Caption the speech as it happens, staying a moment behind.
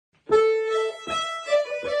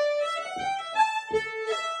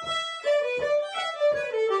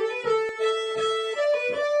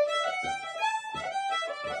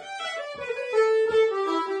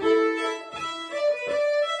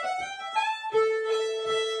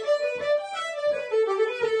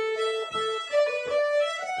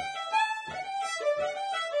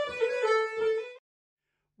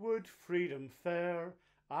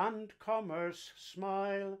and commerce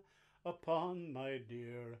smile upon my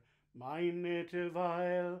dear, my native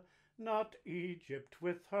isle. Not Egypt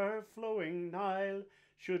with her flowing Nile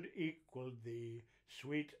should equal thee,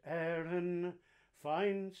 sweet Erin.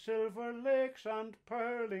 Fine silver lakes and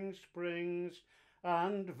purling springs,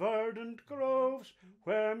 and verdant groves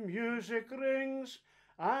where music rings,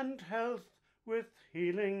 and health with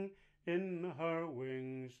healing in her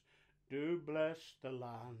wings, do bless the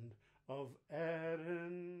land of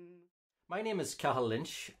Erin. My name is Cathal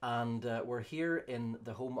Lynch, and we're here in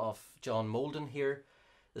the home of John Moulden here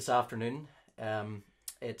this afternoon.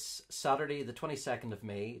 It's Saturday the 22nd of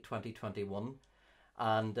May 2021,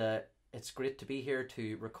 and it's great to be here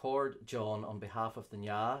to record John on behalf of the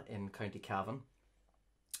NYAH in County Cavan.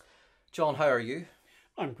 John, how are you?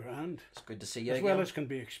 I'm grand. It's good to see you as again. well as can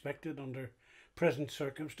be expected under present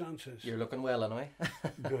circumstances. You're looking well anyway.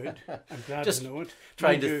 Good. I'm glad Just to know it.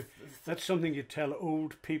 trying to... That's something you tell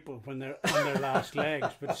old people when they're on their last legs,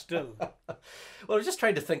 but still. Well, I was just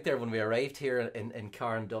trying to think there when we arrived here in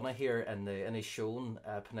Carndonagh here in the Inishowen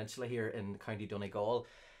Peninsula here in County Donegal.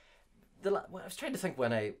 I was trying to think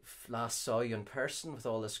when I last saw you in person with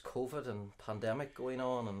all this COVID and pandemic going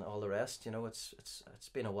on and all the rest. You know, it's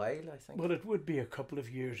been a while, I think. Well, it would be a couple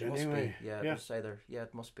of years It anyway. Must be. Yeah,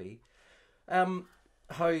 it must be.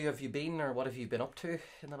 How have you been, or what have you been up to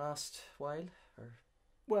in the last while? Or?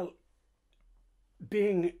 Well,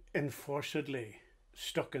 being enforcedly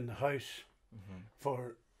stuck in the house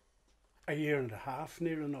for a year and a half,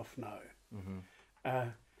 near enough now,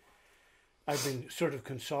 I've been sort of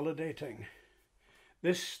consolidating.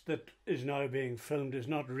 This that is now being filmed is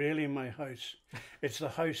not really my house. It's the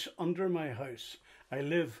house under my house. I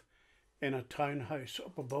live in a townhouse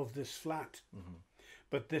up above this flat,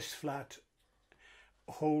 but this flat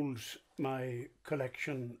holds my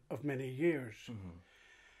collection of many years.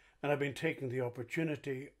 And I've been taking the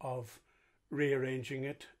opportunity of rearranging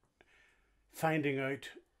it, finding out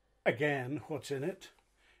again what's in it,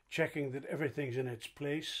 checking that everything's in its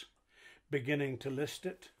place, beginning to list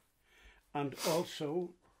it. And also,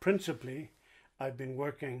 principally, I've been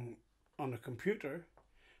working on a computer,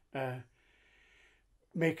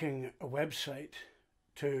 making a website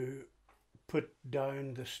to put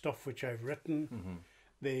down the stuff which I've written,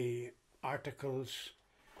 the articles,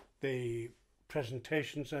 the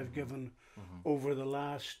presentations I've given over the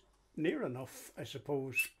last near enough, I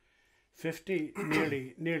suppose, 50,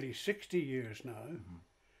 nearly 60 years now.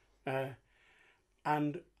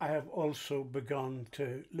 And I have also begun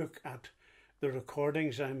to look at the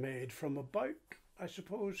recordings I made from about, I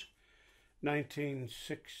suppose,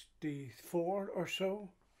 1964 or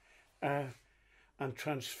so, and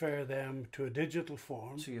transfer them to a digital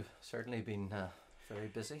form. So you've certainly been very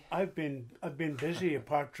busy. I've been busy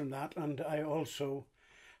apart from that, and I also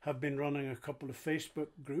have been running a couple of Facebook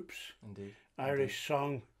groups. Indeed. Irish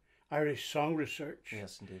Song Research.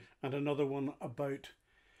 Yes, indeed. And another one about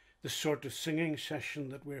the sort of singing session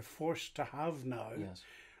that we're forced to have now. Yes.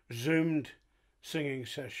 Zoomed singing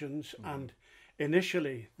sessions, and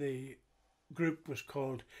initially the group was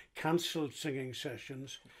called Cancelled Singing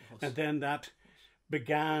Sessions, and then that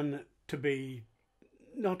began to be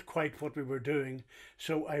not quite what we were doing,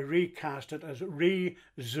 so I recast it as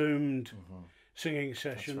re-zoomed singing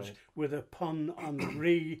sessions with a pun on the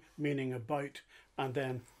re meaning about, and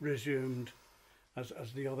then resumed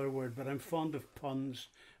as the other word. But I'm fond of puns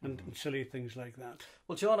and silly things like that.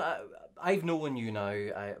 Well, John, I've known you now.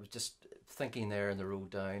 I was just thinking there in the road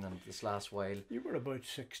down and this last while. You were about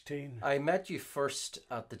 16. I met you first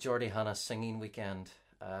at the Geordie Hannah singing weekend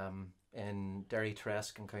in Derry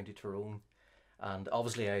Tresk in County Tyrone. And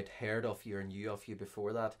obviously I'd heard of you or knew of you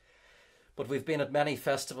before that. But we've been at many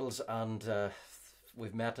festivals and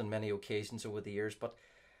we've met on many occasions over the years. But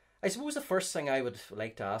I suppose the first thing I would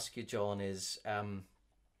like to ask you, John, is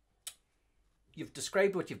you've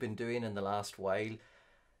described what you've been doing in the last while.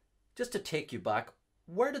 Just to take you back,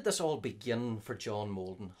 where did this all begin for John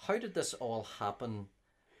Moulden? How did this all happen?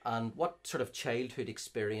 And what sort of childhood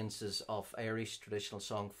experiences of Irish traditional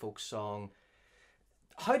song, folk song,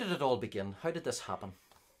 how did it all begin? How did this happen?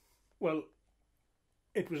 Well,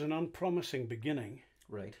 it was an unpromising beginning.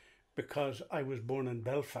 Right. Because I was born in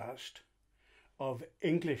Belfast of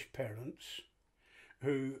English parents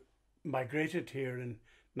who migrated here in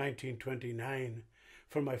 1929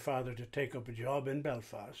 for my father to take up a job in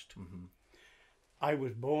Belfast. I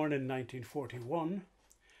was born in 1941,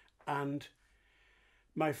 and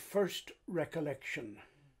my first recollection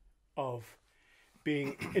of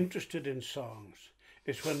being interested in songs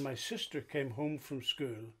is when my sister came home from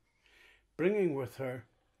school, bringing with her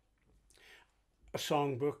a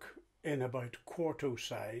songbook in about quarto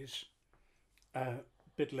size,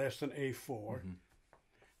 bit less than A4,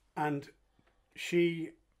 and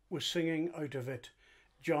she was singing out of it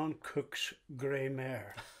John Cook's Grey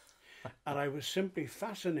Mare. And I was simply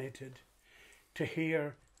fascinated to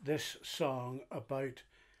hear this song about,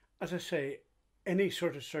 as I say, any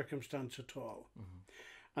sort of circumstance at all.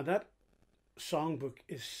 And that songbook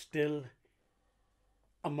is still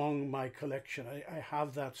among my collection. I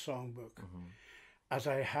have that songbook, as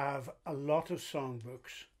I have a lot of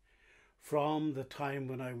songbooks from the time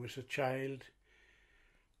when I was a child.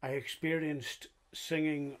 I experienced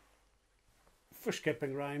singing for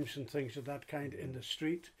skipping rhymes and things of that kind in the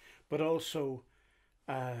street, but also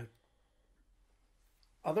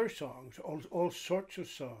other songs, all sorts of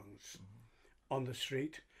songs on the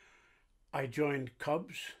street. I joined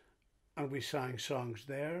Cubs and we sang songs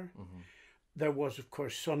there. There was, of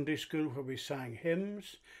course, Sunday school where we sang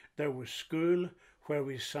hymns. There was school where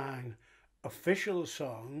we sang official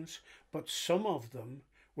songs, but some of them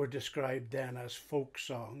were described then as folk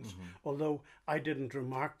songs, although I didn't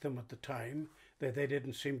remark them at the time. They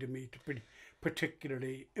didn't seem to me to be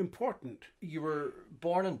particularly important. You were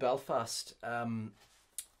born in Belfast.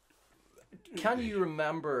 Can you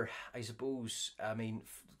remember, I suppose, I mean,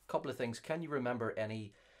 a couple of things. Can you remember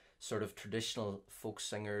any sort of traditional folk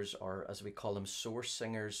singers, or as we call them, source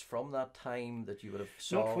singers from that time that you would have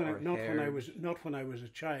saw not or heard? Not when I was a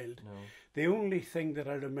child. No. The only thing that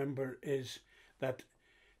I remember is that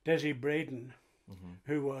Desi Braden,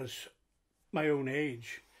 who was my own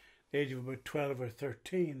age, the age of about 12 or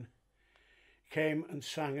 13, came and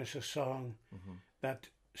sang us a song that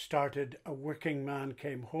started, "A working man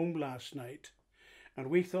came home last night," and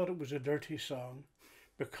we thought it was a dirty song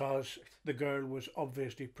because the girl was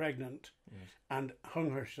obviously pregnant and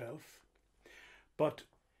hung herself. But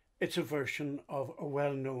it's a version of a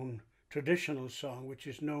well-known traditional song which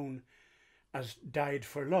is known as "Died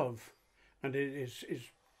for Love," and it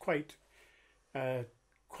is quite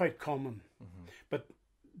common. But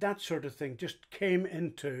that sort of thing just came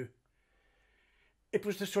into... It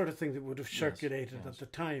was the sort of thing that would have circulated at the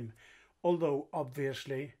time, although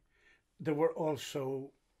obviously there were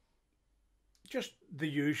also just the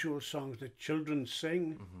usual songs that children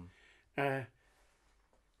sing.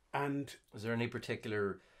 And was there any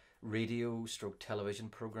particular radio stroke television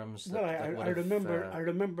programs that, well, I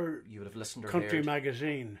remember you would have listened or Country heard?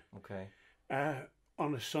 Magazine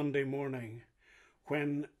on a Sunday morning,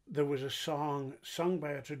 when there was a song sung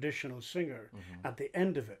by a traditional singer at the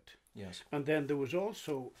end of it. Yes. And then there was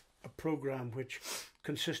also a programme which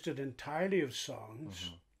consisted entirely of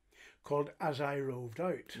songs called As I Roved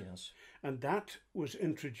Out. Yes. And that was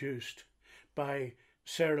introduced by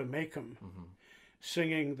Sarah Macomb,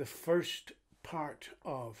 singing the first part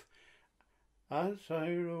of As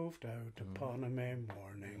I Roved Out upon a May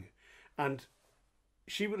Morning. And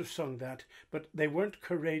she would have sung that, but they weren't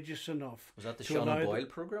courageous enough. Was that the Sean Boyle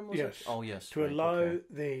programme, was yes, it? Oh, yes. To allow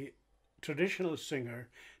the traditional singer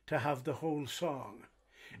to have the whole song.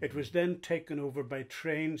 It was then taken over by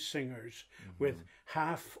trained singers with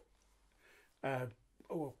half a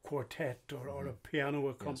quartet or a piano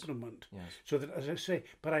accompaniment. Yes. So that, as I say,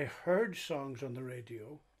 but I heard songs on the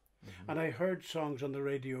radio, and I heard songs on the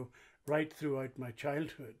radio right throughout my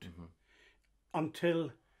childhood,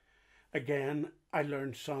 until, again, I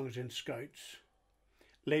learned songs in Scouts.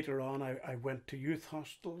 Later on, I went to youth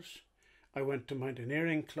hostels, I went to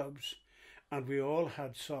mountaineering clubs, and we all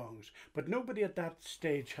had songs. But nobody at that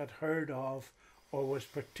stage had heard of or was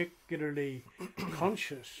particularly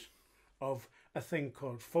conscious of a thing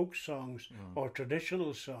called folk songs or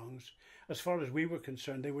traditional songs. As far as we were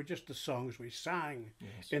concerned, they were just the songs we sang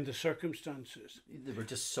in the circumstances. They were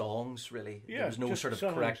just songs, really. Yeah, there was no sort of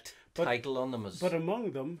songs. Correct title on them. But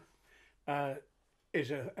among them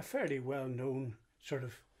is a fairly well-known sort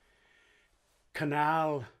of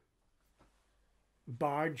canal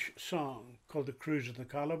barge song called The Cruise of the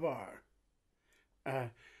Calabar.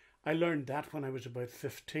 I learned that when I was about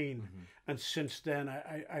 15, and since then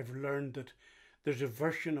I've learned that there's a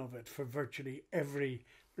version of it for virtually every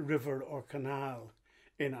river or canal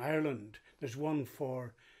in Ireland. There's one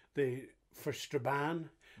for Strabane,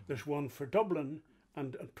 there's one for Dublin,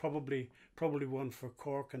 and probably one for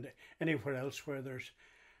Cork, and anywhere else where there's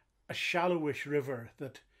a shallowish river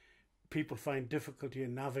that people find difficulty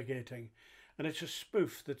in navigating. And it's a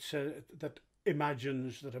spoof that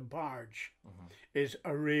imagines that a barge is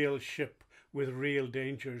a real ship with real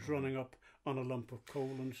dangers running up on a lump of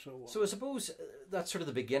coal and so on. So I suppose that's sort of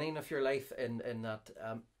the beginning of your life in that.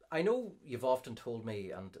 I know you've often told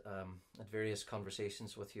me, and at various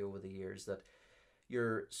conversations with you over the years, that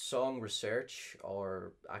your song research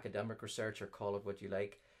or academic research, or call it what you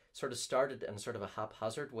like, sort of started in sort of a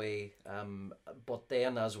haphazard way, but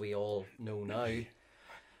then, as we all know now,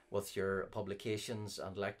 with your publications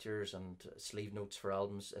and lectures and sleeve notes for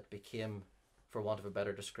albums, it became, for want of a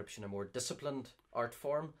better description, a more disciplined art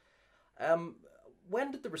form.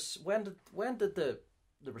 When did the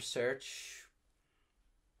research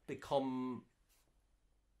become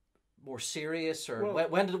more serious, or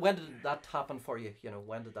when did that happen for you? You know,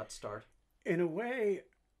 when did that start? In a way,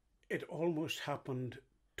 it almost happened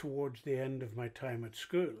towards the end of my time at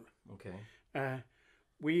school. Okay.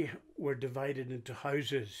 We were divided into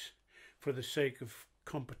houses for the sake of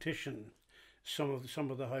competition. Some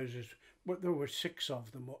of the houses, but there were 6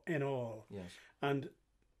 of them in all. Yes. And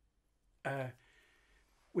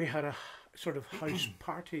we had a sort of house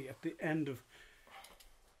party at the end of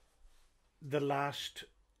the last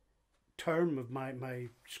term of my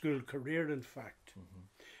school career, in fact.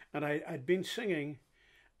 And I'd been singing,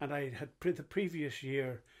 and I had the previous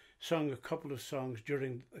year sung a couple of songs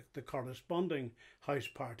during the corresponding house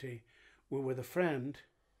party with a friend.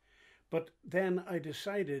 But then I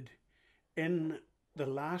decided in the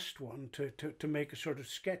last one to make a sort of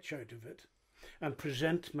sketch out of it and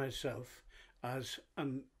present myself as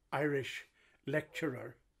an Irish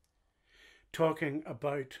lecturer talking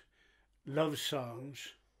about love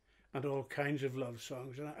songs and all kinds of love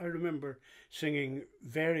songs. And I remember singing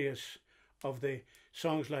various of the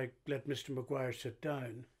songs like Let Mr. Maguire Sit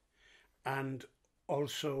Down, and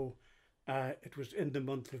also it was in the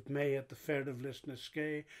month of May at the Fair of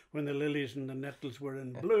Lisnaskea, when the lilies and the nettles were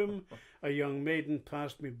in bloom, a young maiden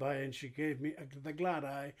passed me by, and she gave me the glad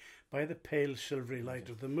eye by the pale silvery light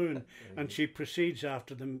of the moon. And she proceeds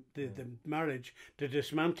after the marriage to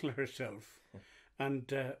dismantle herself, and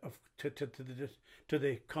to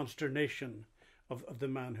the consternation of the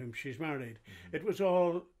man whom she's married. It was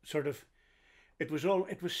sort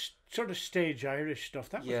of stage Irish stuff.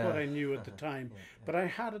 That was what I knew at the time. But I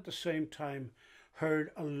had at the same time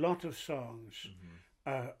heard a lot of songs,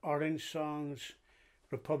 Orange songs,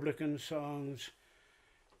 Republican songs,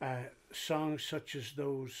 songs such as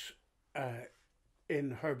those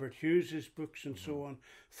in Herbert Hughes's books and so on,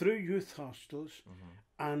 through youth hostels.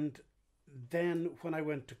 And then when I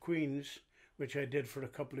went to Queen's, which I did for a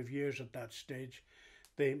couple of years at that stage,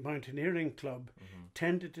 the Mountaineering Club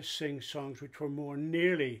tended to sing songs which were more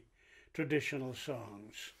nearly traditional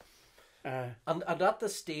songs. And at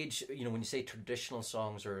this stage, you know, when you say traditional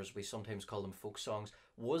songs, or as we sometimes call them, folk songs,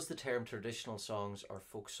 was the term traditional songs or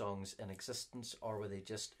folk songs in existence, or were they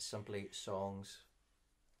just simply songs?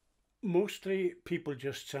 Mostly people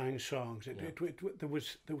just sang songs.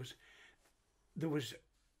 There was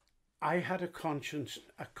I had a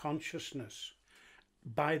consciousness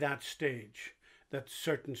by that stage that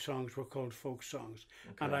certain songs were called folk songs.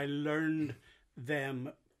 And I learned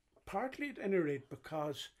them partly at any rate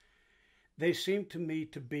because they seemed to me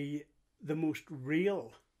to be the most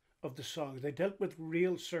real of the songs. They dealt with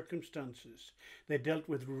real circumstances. They dealt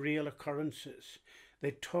with real occurrences.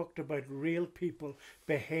 They talked about real people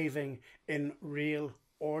behaving in real,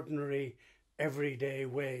 ordinary, everyday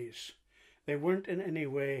ways. They weren't in any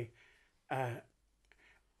way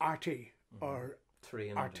arty or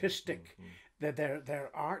artistic. That their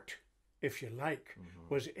art, if you like,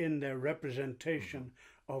 was in their representation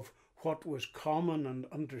of what was common and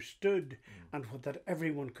understood, and what that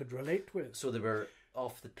everyone could relate with. So they were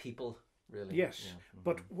of the people, really. Yes,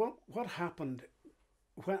 but what happened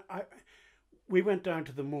when we went down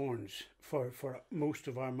to the Mourns for most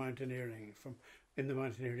of our mountaineering in the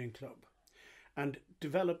Mountaineering Club, and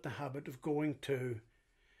developed the habit of going to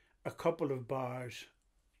a couple of bars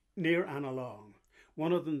near Annalong.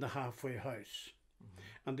 One of them the Halfway House,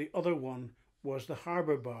 and the other one was the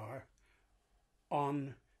Harbour Bar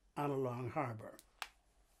on Annalong Harbour.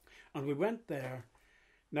 And we went there.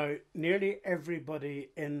 Now, nearly everybody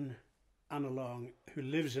in Annalong who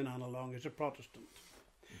lives in Annalong is a Protestant.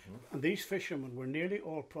 And these fishermen were nearly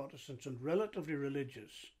all Protestants and relatively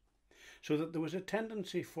religious, so that there was a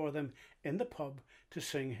tendency for them in the pub to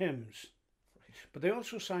sing hymns. But they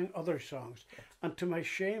also sang other songs, and to my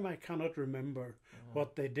shame I cannot remember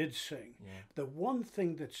what they did sing. The one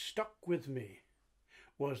thing that stuck with me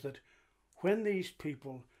was that when these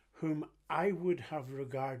people, whom I would have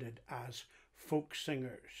regarded as folk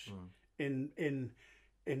singers in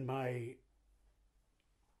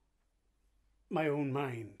my own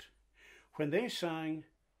mind, when they sang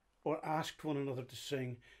or asked one another to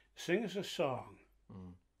sing us a song,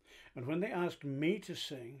 and when they asked me to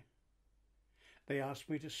sing, they asked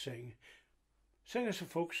me to sing us a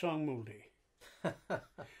folk song, Mouldy.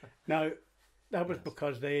 Now, that was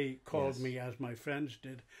because they called me, as my friends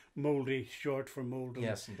did, Mouldy, short for Moulden.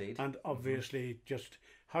 Yes, indeed. And obviously just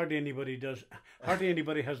hardly anybody does. Hardly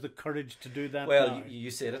anybody has the courage to do that. Well, now. you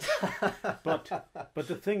said it. but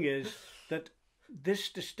the thing is that this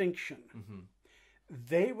distinction,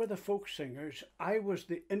 they were the folk singers, I was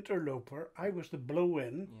the interloper, I was the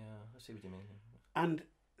blow-in. Yeah, I see what you mean. And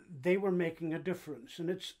they were making a difference. And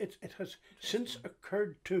it has since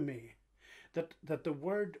occurred to me that the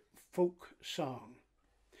word folk song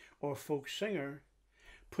or folk singer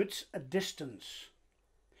puts a distance,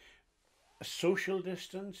 a social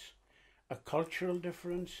distance, a cultural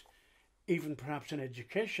difference, even perhaps an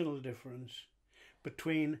educational difference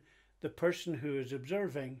between the person who is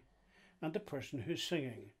observing and the person who's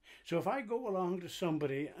singing. So if I go along to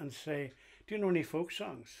somebody and say, do you know any folk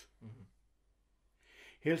songs?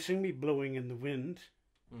 He'll sing me Blowing in the Wind,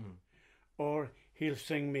 or he'll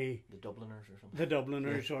sing me The Dubliners or something. The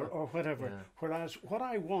Dubliners, or whatever. Yeah. Whereas what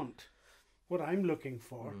I want, what I'm looking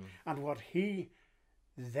for, and what he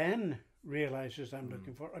then realizes I'm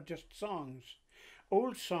looking for are just songs.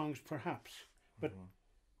 Old songs perhaps, but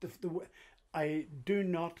I do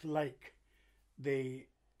not like the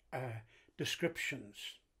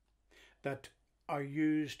descriptions that are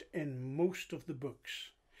used in most of the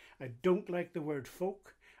books. I don't like the word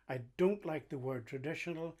folk. I don't like the word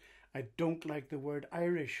traditional. I don't like the word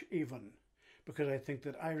Irish even, because I think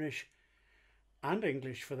that Irish and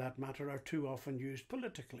English, for that matter, are too often used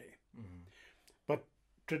politically. But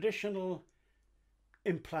traditional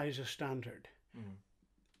implies a standard.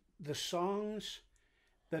 The songs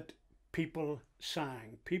that people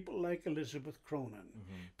sang, people like Elizabeth Cronin,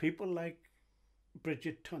 people like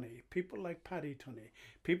Bridget Tunney, people like Paddy Tunney,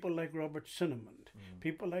 people like Robert Cinnamon,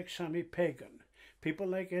 people like Sammy Pagan, people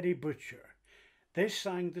like Eddie Butcher. They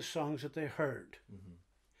sang the songs that they heard.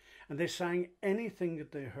 And they sang anything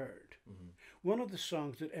that they heard. One of the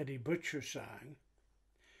songs that Eddie Butcher sang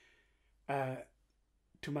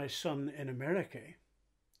to my son in America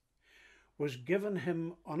was given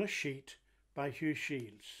him on a sheet by Hugh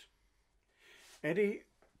Shields. Eddie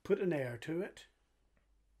put an air to it,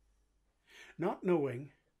 not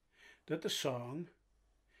knowing that the song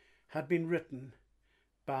had been written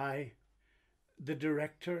by the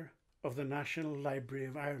director of the National Library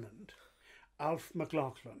of Ireland, Alf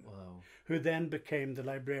McLaughlin, who then became the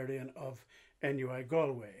librarian of NYAH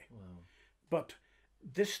Galway. But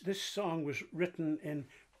this song was written in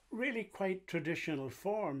really quite traditional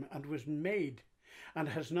form and was made and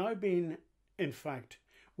has now been, in fact,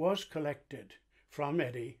 was collected from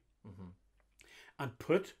Eddie and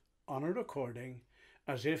put on a recording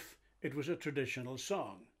as if it was a traditional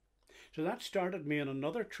song. So that started me on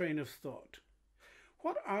another train of thought.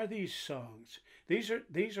 What are these songs? These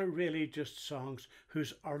are really just songs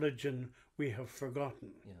whose origin we have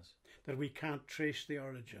forgotten. Yes. That we can't trace the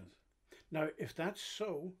origin. Now, if that's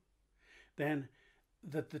so, then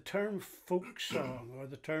that the term folk song or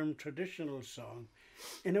the term traditional song,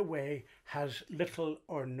 in a way, has little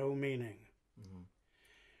or no meaning.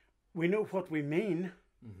 We know what we mean,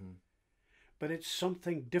 but it's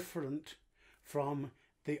something different from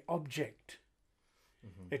the object.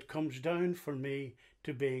 It comes down for me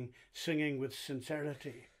to being singing with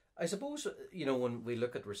sincerity. I suppose, when we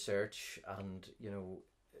look at research and,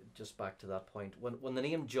 just back to that point, when the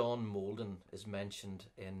name John Moulden is mentioned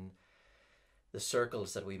in the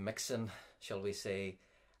circles that we mix in, shall we say,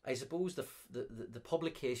 I suppose the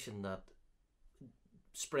publication that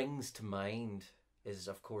springs to mind is,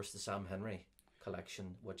 of course, the Sam Henry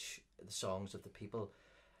collection, which the Songs of the People.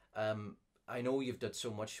 I know you've done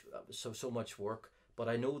so much work, but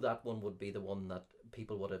I know that one would be the one that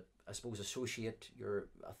people would, I suppose, associate your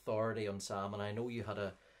authority on Sam, and I know you had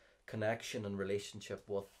a connection and relationship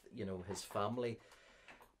with, his family.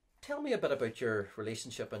 Tell me a bit about your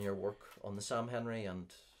relationship and your work on the Sam Henry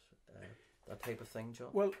and that type of thing, John.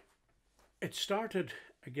 Well, it started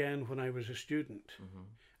again when I was a student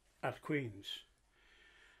at Queen's.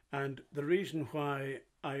 And the reason why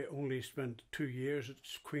I only spent 2 years at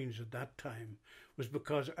Queen's at that time was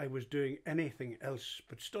because I was doing anything else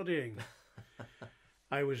but studying.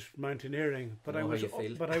 I was mountaineering, but I was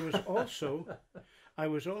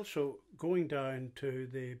also going down to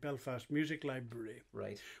the Belfast Music Library,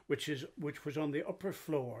 right, which was on the upper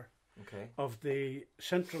floor of the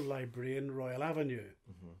Central Library in Royal Avenue.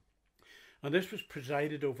 And this was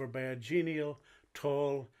presided over by a genial,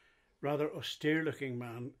 tall, rather austere-looking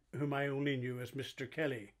man whom I only knew as Mr.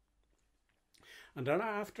 Kelly. And then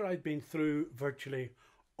after I'd been through virtually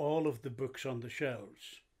all of the books on the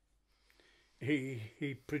shelves,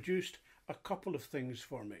 he produced a couple of things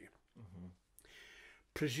for me.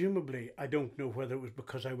 Presumably, I don't know whether it was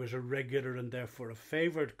because I was a regular and therefore a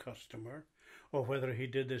favoured customer, or whether he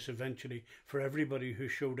did this eventually for everybody who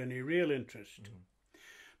showed any real interest.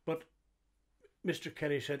 But Mr.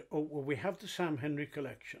 Kelly said, "Oh, well, we have the Sam Henry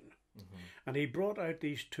collection." Mm-hmm. And he brought out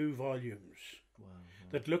these 2 volumes Wow.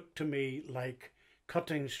 that looked to me like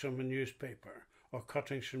cuttings from a newspaper or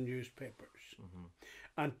cuttings from newspapers. Mm-hmm.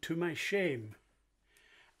 And to my shame,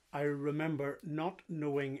 I remember not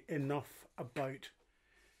knowing enough about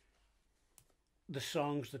the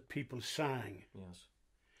songs that people sang Yes.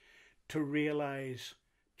 to realise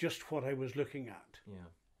just what I was looking at. Yeah.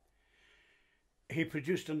 He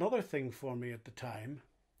produced another thing for me at the time,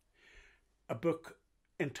 a book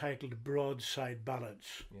entitled Broadside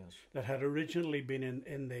Ballads, Yes. that had originally been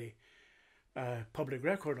in the Public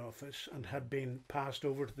Record Office and had been passed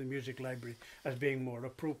over to the Music Library as being more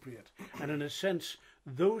appropriate. And in a sense,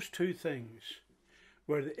 those 2 things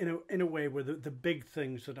were, in a way, were the big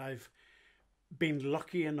things that I've been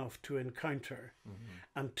lucky enough to encounter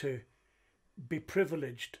and to be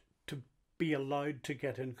privileged to be allowed to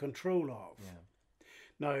get in control of. Yeah.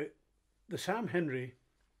 Now, the Sam Henry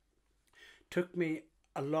took me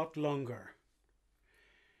a lot longer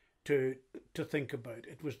to think about.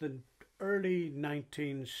 It was the early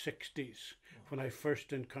 1960s when I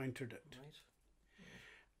first encountered it. Right.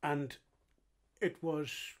 And it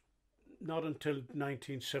was not until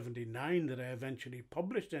 1979 that I eventually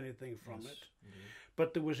published anything from Yes, it. indeed.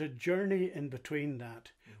 But there was a journey in between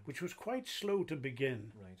that, which was quite slow to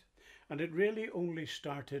begin. Right. And it really only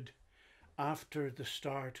started after the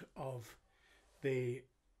start of the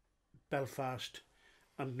Belfast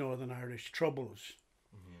and Northern Irish Troubles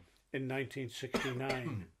in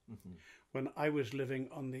 1969, when I was living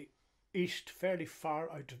on the east, fairly far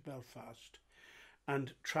out of Belfast,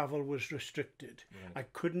 and travel was restricted. Right. I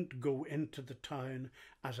couldn't go into the town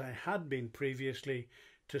as I had been previously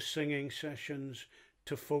to singing sessions,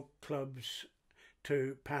 to folk clubs,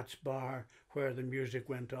 to Pat's Bar, where the music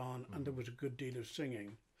went on and there was a good deal of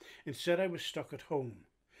singing. Instead, I was stuck at home.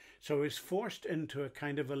 So I was forced into a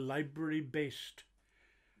kind of a library-based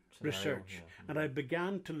research, and I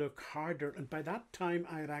began to look harder, and by that time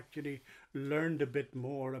I had actually learned a bit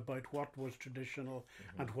more about what was traditional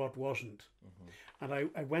and what wasn't. And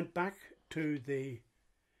I went back to the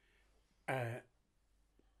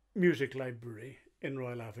music library in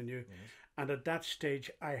Royal Avenue, and at that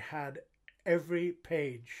stage I had every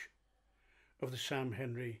page of the Sam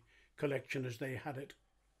Henry collection as they had it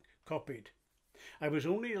copied. I was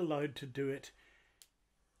only allowed to do it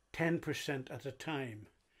 10% at a time,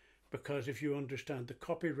 because if you understand, the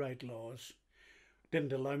copyright laws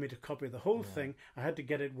didn't allow me to copy the whole thing. I had to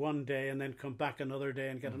get it one day and then come back another day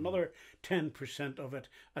and get another 10% of it,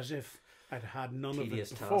 as if I'd had none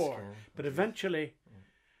Tedious of it before. task, But eventually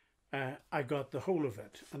I got the whole of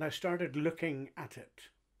it, and I started looking at it.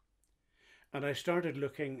 And I started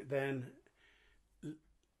looking then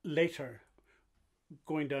later,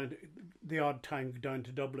 going down the odd time down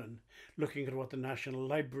to Dublin, looking at what the National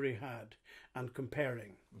Library had and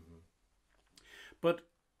comparing. But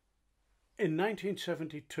in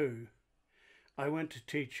 1972, I went to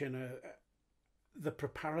teach in the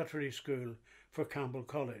preparatory school for Campbell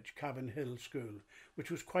College, Cavan Hill School,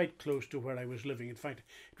 which was quite close to where I was living. In fact,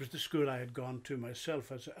 it was the school I had gone to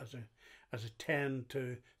myself as a 10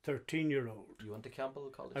 to 13-year-old. You went to Campbell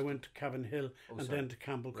College? I went to Cavan Hill then to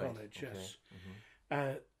Campbell College, yes.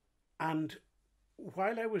 And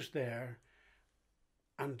while I was there,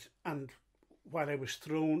 and while I was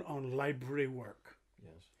thrown on library work,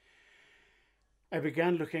 I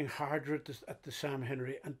began looking harder at the Sam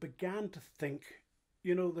Henry and began to think,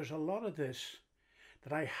 you know, there's a lot of this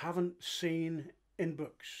that I haven't seen in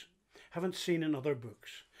books, haven't seen in other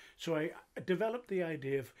books. So I developed the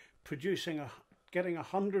idea of getting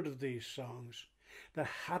 100 of these songs that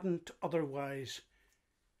hadn't otherwise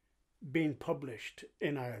been published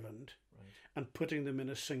in Ireland and putting them in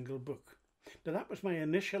a single book. Now that was my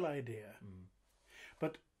initial idea,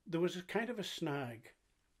 but there was a kind of a snag.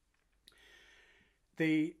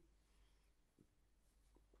 The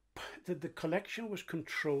collection was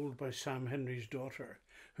controlled by Sam Henry's daughter,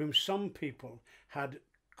 whom some people had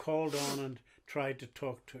called on and tried to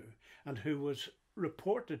talk to, and who was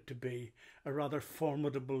reported to be a rather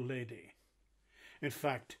formidable lady. In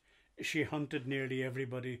fact, she hunted nearly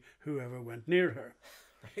everybody who ever went near her.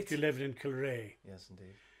 She lived in Kilrea. Yes,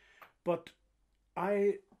 indeed. But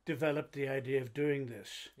I developed the idea of doing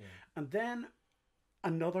this. And then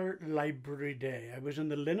another library day, I was in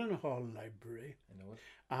the Linen Hall Library,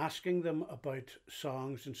 asking them about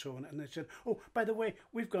songs and so on. And they said, oh, by the way,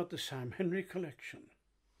 we've got the Sam Henry collection.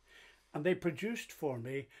 And they produced for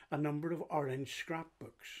me a number of orange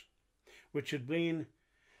scrapbooks, which had been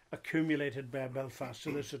accumulated by a Belfast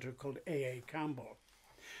solicitor called A.A. Campbell.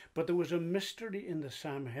 But there was a mystery in the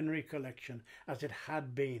Sam Henry collection, as it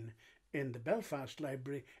had been in the Belfast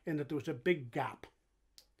library, in that there was a big gap.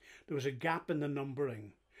 There was a gap in the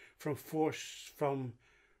numbering from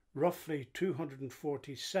roughly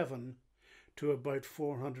 247 to about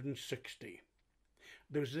 460.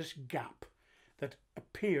 There was this gap that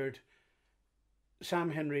appeared.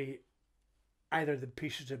 Sam Henry, either the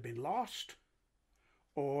pieces had been lost,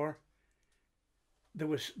 or there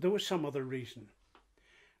was some other reason.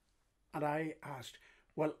 And I asked,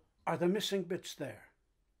 well, are there missing bits there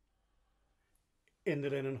in the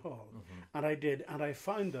Linen Hall? And I did, and I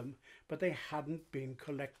found them, but they hadn't been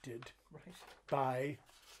collected by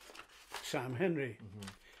Sam Henry.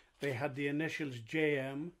 They had the initials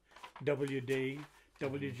JM, WD,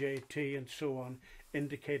 WJT, and so on,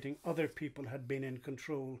 indicating other people had been in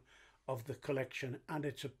control of the collection and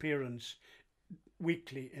its appearance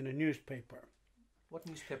weekly in a newspaper. What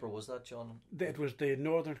newspaper was that, John? It was the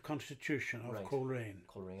Northern Constitution of Coleraine.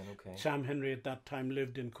 Coleraine, okay. Sam Henry at that time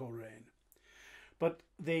lived in Coleraine. But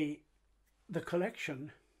the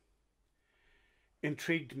collection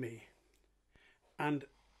intrigued me, and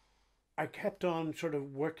I kept on sort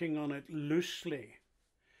of working on it loosely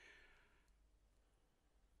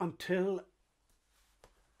until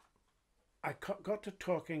I got to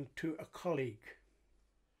talking to a colleague,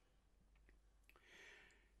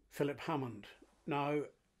 Philip Hammond, now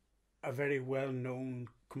a very well-known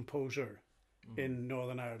composer in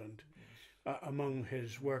Northern Ireland. Among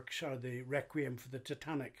his works are the Requiem for the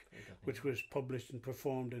Titanic, which was published and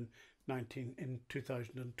performed in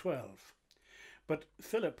 2012. But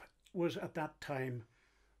Philip was at that time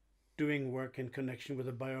doing work in connection with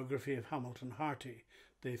a biography of Hamilton Harty,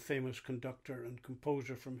 the famous conductor and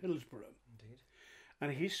composer from Hillsborough. Indeed.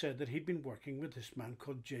 And he said that he'd been working with this man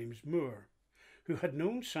called James Moore, who had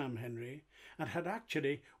known Sam Henry and had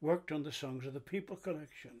actually worked on the Songs of the People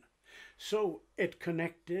collection. So it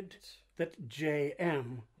connected that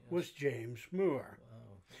JM was James Moore.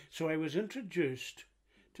 Wow. So I was introduced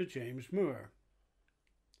to James Moore.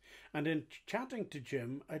 And in chatting to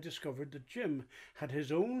Jim, I discovered that Jim had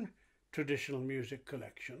his own traditional music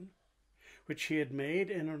collection, which he had made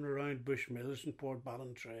in and around Bushmills and Port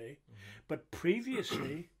Ballantrae, but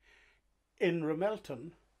previously in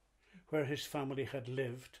Ramelton, where his family had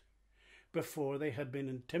lived before they had been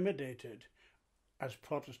intimidated as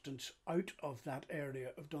Protestants out of that area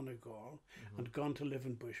of Donegal and gone to live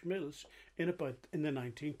in Bushmills in the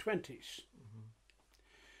 1920s.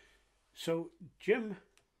 So Jim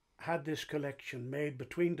had this collection made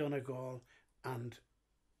between Donegal and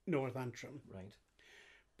North Antrim. Right.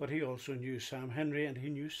 But he also knew Sam Henry, and he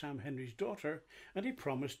knew Sam Henry's daughter, and he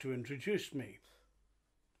promised to introduce me,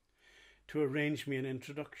 to arrange me an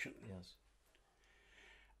introduction. Yes.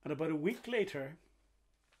 And about a week later,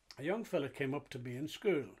 a young fella came up to me in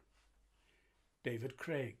school, David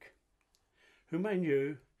Craig, whom I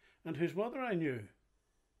knew and whose mother I knew.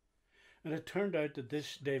 And it turned out that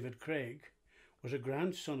this David Craig was a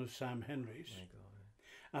grandson of Sam Henry's. My God.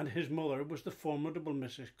 And his mother was the formidable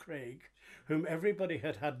Mrs. Craig, whom everybody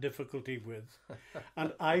had had difficulty with.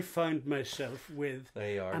 And I found myself with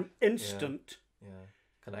an instant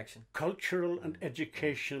connection, cultural and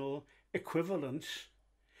educational equivalence.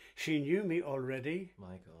 She knew me already.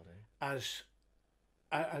 My God, as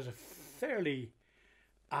a fairly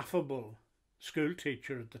affable school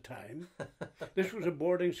teacher at the time. This was a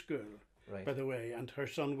boarding school, by the way, and her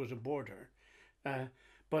son was a boarder.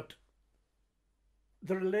 But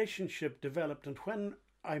the relationship developed, and when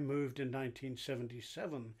I moved in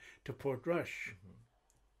 1977 to Portrush,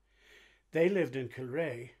 they lived in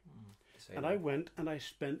Kilrea, and I went and I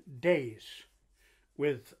spent days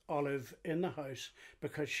with Olive in the house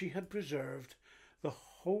because she had preserved the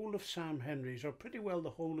whole of Sam Henry's, or pretty well the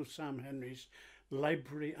whole of Sam Henry's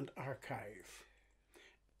library and archive,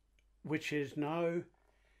 which is now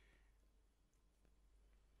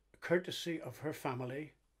courtesy of her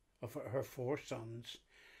family, of her 4 sons,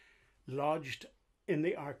 lodged in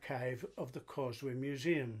the archive of the Causeway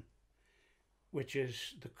Museum, which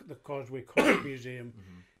is the Causeway Court Museum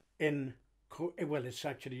well, it's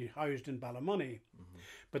actually housed in Ballymoney,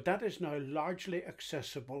 but that is now largely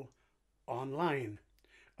accessible online.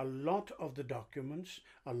 A lot of the documents,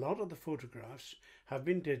 a lot of the photographs have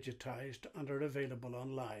been digitized and are available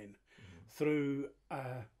online through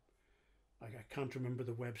I can't remember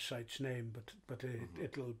the website's name, but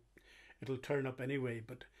it'll turn up anyway.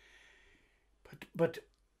 But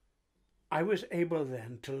I was able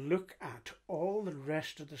then to look at all the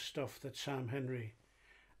rest of the stuff that Sam Henry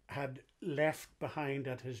had left behind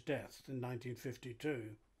at his death in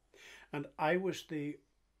 1952, and I was the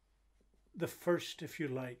first, if you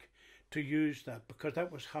like, to use that, because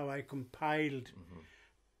that was how I compiled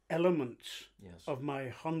elements of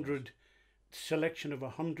my selection of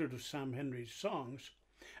 100 of Sam Henry's songs,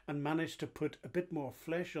 and managed to put a bit more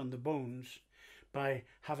flesh on the bones by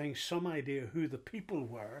having some idea who the people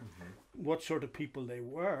were, what sort of people they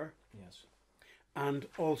were, and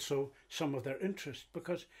also some of their interest,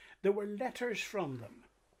 because there were letters from them.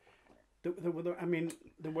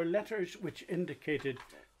 There were letters which indicated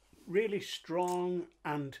really strong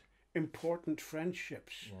and important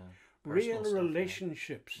friendships, real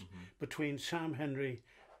relationships between Sam Henry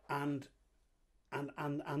and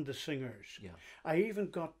the singers. I even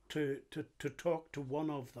got to talk to one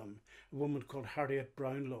of them, a woman called Harriet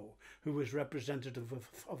Brownlow, who was representative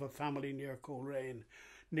of a family near Coleraine,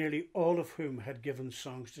 nearly all of whom had given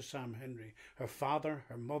songs to Sam Henry. Her father,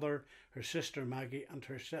 her mother, her sister Maggie, and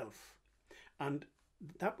herself. And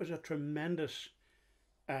that was a tremendous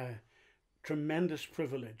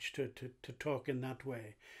privilege to talk in that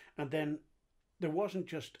way. And then there wasn't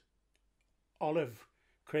just Olive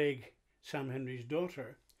Craig, Sam Henry's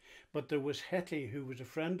daughter, but there was Hetty, who was a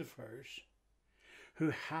friend of hers,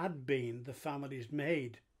 who had been the family's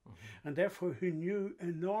maid, and therefore who knew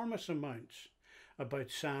enormous amounts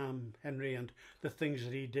about Sam Henry and the things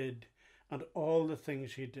that he did and all the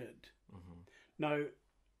things he did. Now,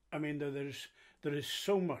 I mean, there is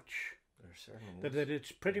so much that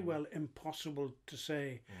it's pretty well impossible to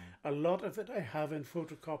say. A lot of it I have in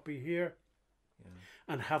photocopy here,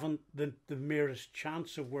 and haven't the merest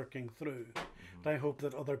chance of working through. But I hope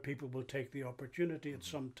that other people will take the opportunity at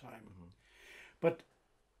some time. But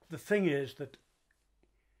the thing is that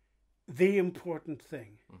the important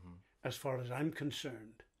thing, as far as I'm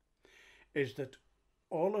concerned, is that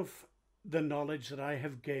all of the knowledge that I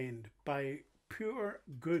have gained by pure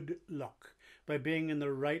good luck, by being in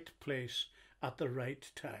the right place at the right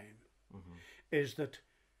time, is that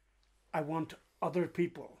I want other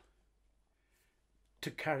people to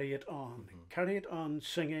carry it on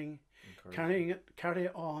singing, carry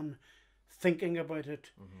it on thinking about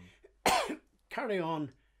it, carry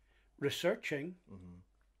on researching.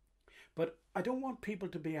 But I don't want people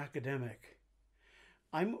to be academic.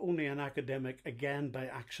 I'm only an academic, again, by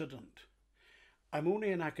accident. I'm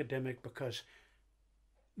only an academic because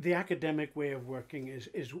the academic way of working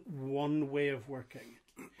is one way of working.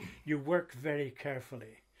 You work very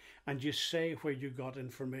carefully, and you say where you got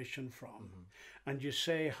information from, and you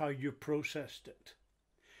say how you processed it,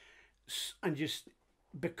 and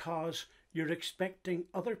because you're expecting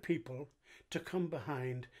other people to come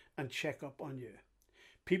behind and check up on you,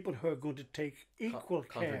 people who are going to take equal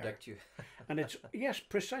care. Contradict you. And it's, yes,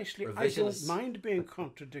 precisely. I Revisionists. don't mind being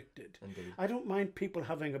contradicted. Indeed. I don't mind people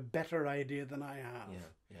having a better idea than I have.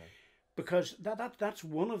 Yeah. Because that's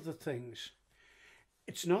one of the things.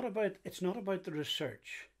 It's not about the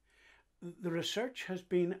research. The research has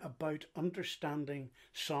been about understanding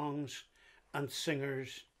songs and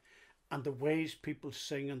singers and the ways people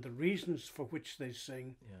sing and the reasons for which they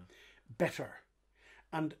sing better.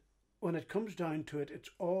 And when it comes down to it, it's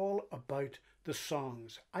all about the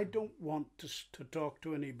songs. I don't want to talk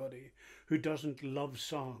to anybody who doesn't love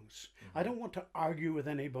songs. I don't want to argue with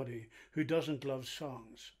anybody who doesn't love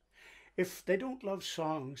songs. If they don't love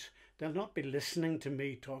songs, they'll not be listening to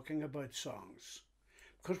me talking about songs.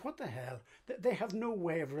 Because what the hell? They have no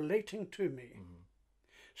way of relating to me.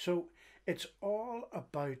 So it's all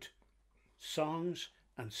about songs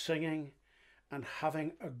and singing and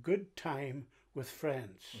having a good time with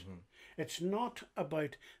friends. It's not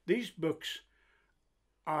about, these books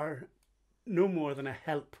are no more than a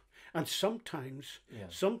help. And sometimes,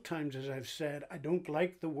 as I've said, I don't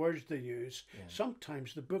like the words they use.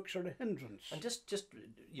 Sometimes the books are a hindrance. And just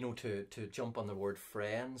to jump on the word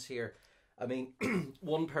friends here, I mean,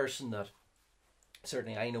 one person that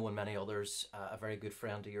certainly I know and many others, a very good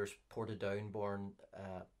friend of yours, Portadown born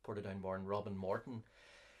Robin Morton.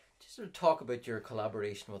 Just sort of talk about your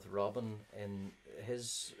collaboration with Robin in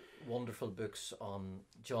his wonderful books on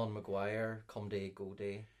John Maguire, Come Day, Go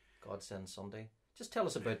Day, God Send Sunday. Just tell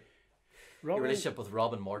us about your relationship with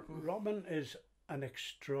Robin Morton. Robin is an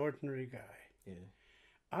extraordinary guy.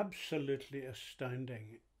 Absolutely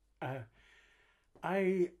astounding.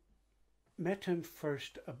 I met him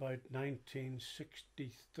first about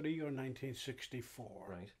 1963 or 1964.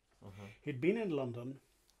 Right. He'd been in London.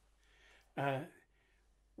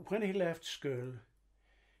 When he left school,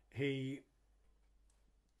 he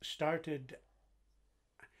started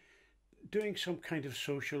doing some kind of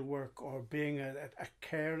social work or being a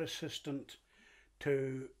care assistant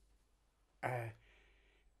to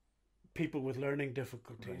people with learning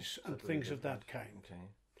difficulties and things of that kind.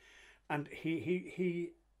 And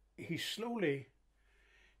he slowly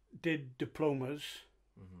did diplomas,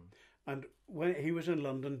 and when he was in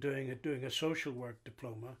London doing a social work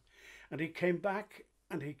diploma, and he came back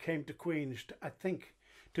and he came to Queen's, I think,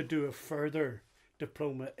 to do a further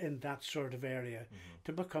diploma in that sort of area,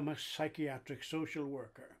 to become a psychiatric social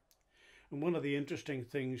worker. And one of the interesting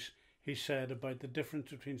things he said about the difference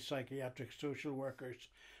between psychiatric social workers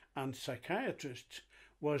and psychiatrists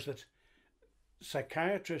was that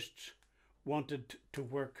psychiatrists wanted to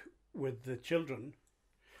work with the children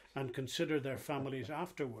and consider their families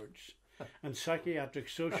afterwards, and psychiatric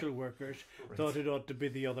social workers thought it ought to be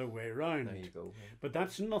the other way round. There you go. But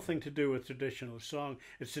that's nothing to do with traditional song.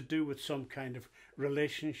 It's to do with some kind of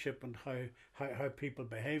relationship and how people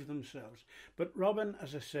behave themselves. But Robin,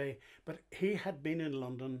 as I say, but he had been in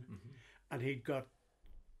London and he'd got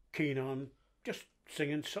keen on just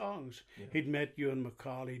singing songs. Yeah. He'd met Ewan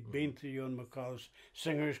MacColl, he'd been to Ewan MacColl's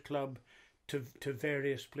Singers Club, to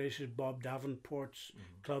various places, Bob Davenport's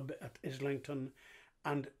club at Islington.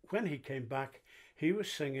 And when he came back, he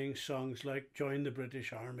was singing songs like Join the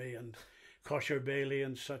British Army and Cosher Bailey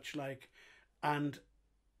and such like. And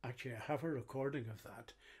actually, I have a recording of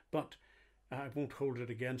that, but I won't hold it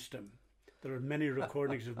against him. There are many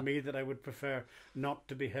recordings of me that I would prefer not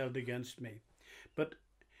to be held against me. But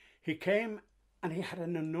he came and he had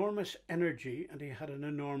an enormous energy and he had an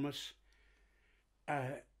enormous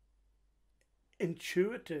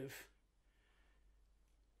intuitive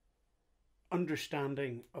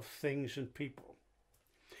understanding of things and people.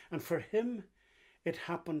 And for him, it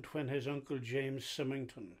happened when his uncle James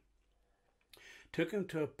Symington took him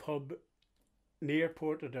to a pub near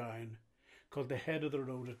Portadown called the Head of the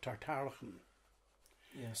Road at Tartarachan.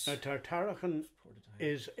 Yes. Now Tartarachan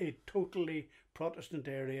is a totally Protestant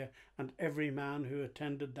area, and every man who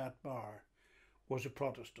attended that bar was a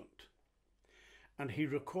Protestant. And he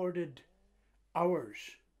recorded hours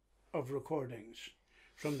of recordings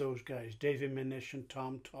from those guys, Davy Minish and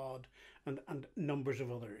Tom Todd and numbers of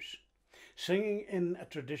others, singing in a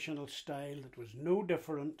traditional style that was no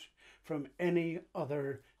different from any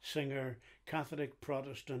other singer, Catholic,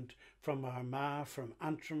 Protestant, from Armagh, from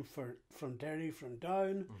Antrim, from Derry, from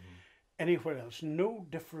Down, anywhere else. No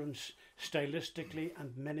difference stylistically,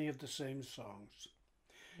 and many of the same songs.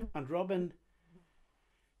 And Robin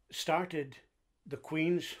started the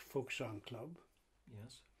Queen's Folk Song Club.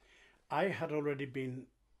 Yes. I had already been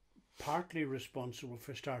partly responsible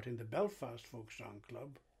for starting the Belfast Folk Song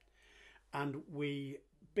Club, and we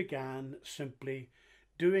began simply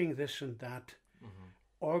doing this and that,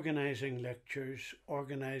 organising lectures,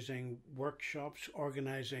 organising workshops,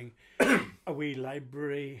 organising a wee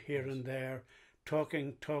library here and there,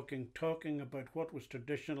 talking about what was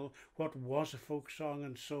traditional, what was a folk song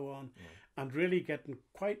and so on, and really getting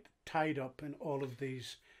quite tied up in all of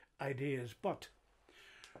these ideas. But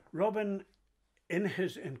Robin, in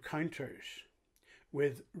his encounters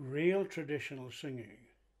with real traditional singing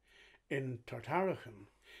in Tartarachan,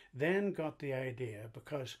 then got the idea,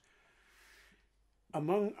 because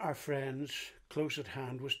among our friends close at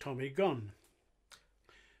hand was Tommy Gunn,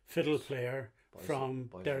 fiddle player from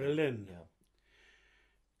Derrylin,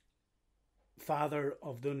 father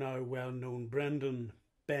of the now well-known Brendan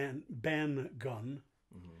Ben Gunn,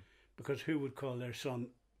 because who would call their son,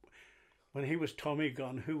 when he was Tommy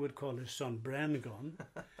Gunn, who would call his son Bren Gunn?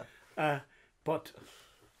 But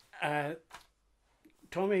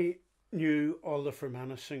Tommy knew all the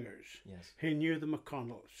Fermanagh singers. Yes. He knew the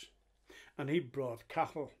McConnells, and he brought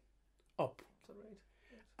Cathal up. Is that right?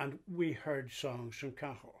 Yes. And we heard songs from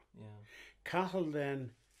Cathal. Yeah. Cathal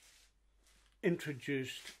then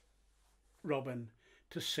introduced Robin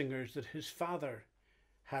to singers that his father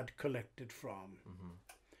had collected from,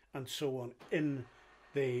 and so on, in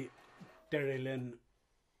the Derrylin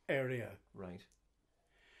area. Right.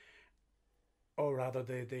 Or rather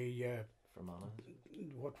the Fermanagh.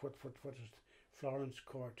 what is it? Florence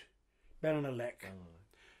Court, Benanalek.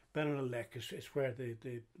 Benanalek is where the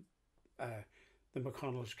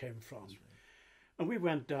McConnells came from. Right. And we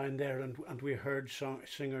went down there and we heard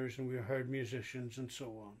singers and we heard musicians and so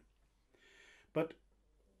on. But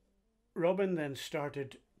Robin then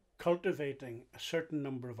started cultivating a certain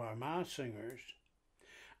number of Armagh singers,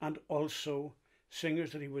 and also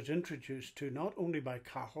singers that he was introduced to not only by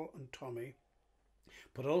Cathal and Tommy,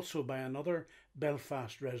 but also by another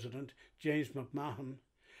Belfast resident, James McMahon,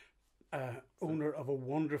 owner of a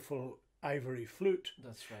wonderful ivory flute.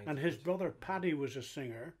 That's right. And his brother Paddy was a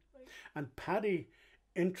singer, and Paddy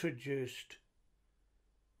introduced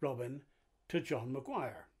Robin to John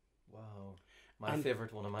Maguire. Wow. My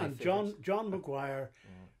favourite, one of my favourites. And John Maguire,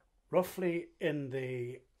 roughly in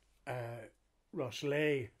the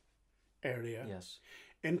Rosslea area, yes,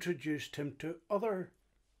 introduced him to other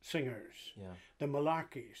singers, Yeah. the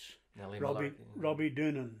Malarkeys, Nellie Robbie Malarkey. Robbie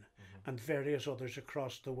Doonan, and various others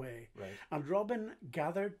across the way. Right. And Robin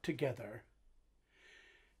gathered together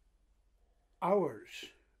hours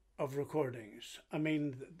of recordings. I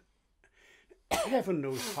mean, heaven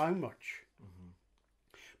knows how much.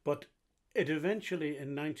 But it eventually,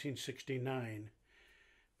 in 1969,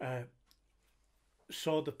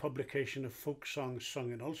 saw the publication of folk songs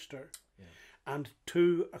sung in Ulster, and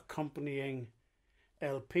 2 accompanying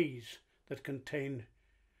LPs that contain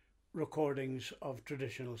recordings of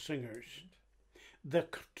traditional singers. The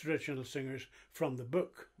traditional singers from the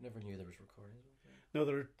book. Never knew there was recordings. No,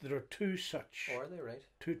 there are 2 such. Oh, are they right?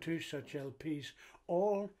 Two such LPs,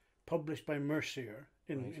 all published by Mercier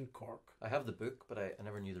in Cork. I have the book, but I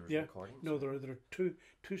never knew there was recordings. No, there are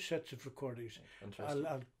two sets of recordings. Interesting.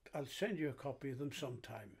 I'll send you a copy of them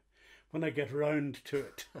sometime when I get round to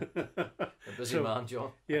it. A busy man,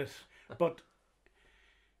 John. Yes, but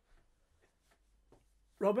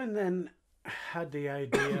Robin then had the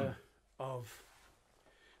idea of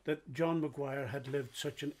that John Maguire had lived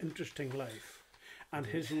such an interesting life, and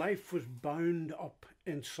his life was bound up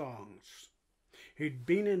in songs. He'd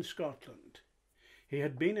been in Scotland. He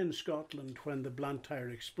had been in Scotland when the Blantyre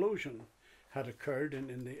explosion had occurred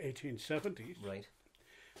in the 1870s. Right.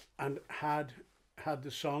 And had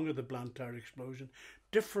the song of the Blantyre explosion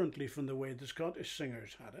differently from the way the Scottish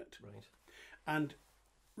singers had it. Right. And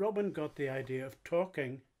Robin got the idea of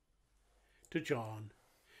talking to John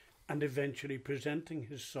and eventually presenting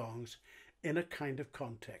his songs in a kind of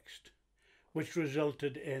context, which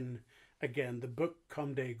resulted in, again, the book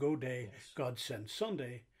Come Day, Go Day, Yes. God Send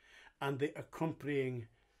Sunday, and the accompanying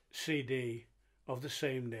CD of the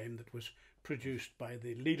same name that was produced by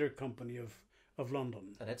the Leader Company of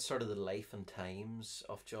London. And it's sort of the life and times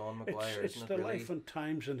of John Maguire, It's isn't the it? Really? life and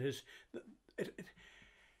times and his.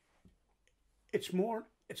 It's more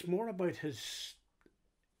about his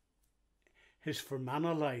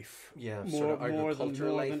Fermanagh life. Yeah, more sort of more than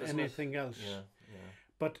agricultural life, isn't it? anything else. Yeah.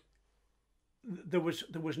 But there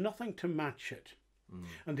was nothing to match it.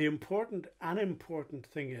 And the important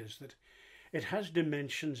thing is that it has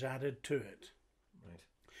dimensions added to it. Right.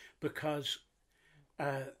 Because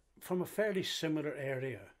from a fairly similar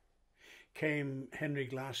area came Henry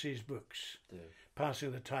Glassey's books,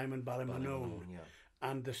 Passing the Time in Ballymonone,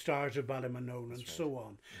 and The Stars of Ballymonone, and so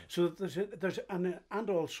on. Yeah. So there's and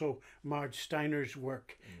also Marge Steiner's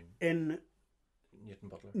work in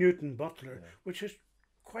Newton Butler, which is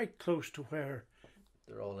quite close to where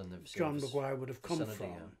they're all in the John Maguire would have come vicinity, from.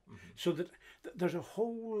 yeah. So that there's a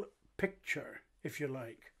whole picture, if you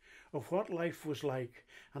like, of what life was like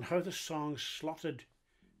and how the songs slotted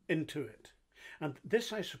into it. And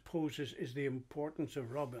this, I suppose, is the importance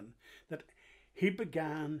of Robin, that he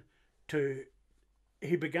began to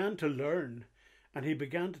learn, and he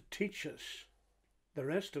began to teach us, the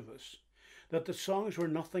rest of us, that the songs were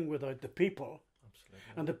nothing without the people. Absolutely.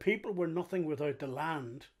 And the people were nothing without the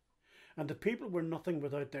land, and the people were nothing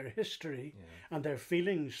without their history and their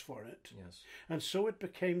feelings for it. Yes. And so it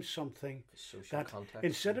became something that context,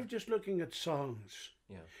 instead of just looking at songs,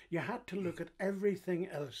 you had to look at everything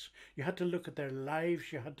else. You had to look at their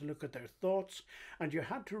lives, you had to look at their thoughts, and you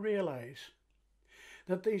had to realise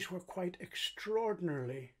that these were quite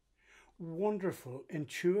extraordinarily wonderful,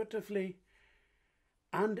 intuitively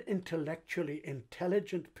and intellectually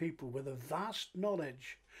intelligent people with a vast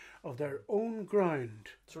knowledge of their own ground,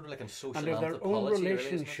 sort of like in social and of their own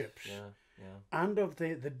relationships, really, and of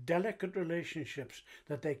the delicate relationships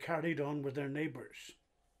that they carried on with their neighbours.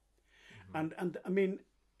 And I mean,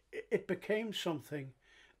 it became something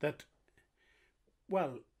that,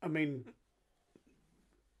 well, I mean,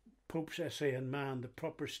 Pope's essay on man, the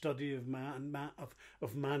proper study of man,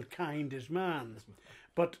 of mankind is man.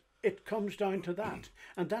 But it comes down to that.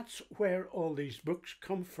 And that's where all these books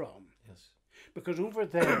come from. Yes. Because over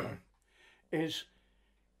there is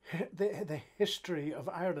the history of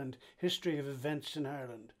Ireland, history of events in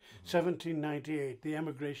Ireland, 1798, the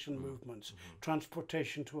emigration movements,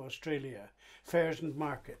 transportation to Australia, fairs and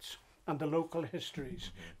markets, and the local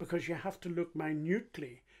histories, because you have to look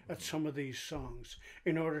minutely at some of these songs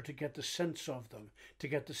in order to get the sense of them, to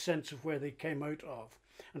get the sense of where they came out of,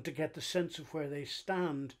 and to get the sense of where they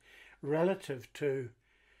stand relative to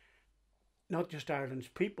not just Ireland's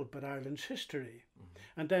people, but Ireland's history.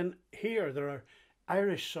 And then here there are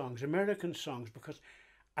Irish songs, American songs, because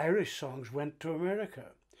Irish songs went to America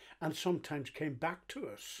and sometimes came back to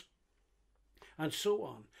us, and so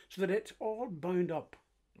on, so that it's all bound up.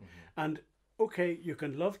 And okay, you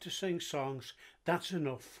can love to sing songs, that's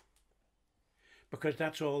enough, because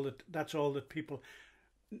that's all that people,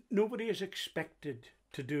 nobody is expected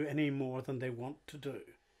to do any more than they want to do.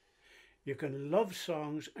 You can love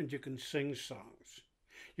songs and you can sing songs.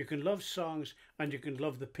 You can love songs and you can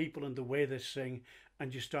love the people and the way they sing,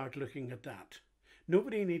 and you start looking at that.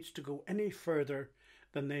 Nobody needs to go any further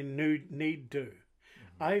than they need do.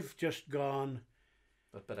 I've just gone...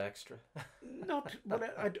 A bit extra. Not, well,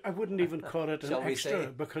 I wouldn't even call it an extra,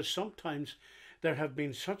 because sometimes there have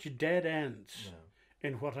been such dead ends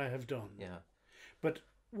in what I have done. Yeah. But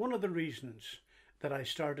one of the reasons that I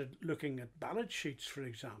started looking at ballad sheets, for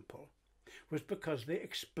example, was because they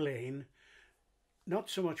explain not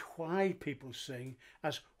so much why people sing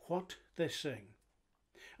as what they sing.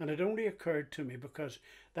 And it only occurred to me because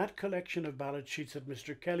that collection of ballad sheets that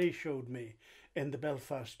Mr. Kelly showed me in the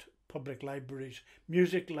Belfast Public Library's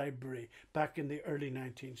music library back in the early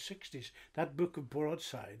 1960s, that book of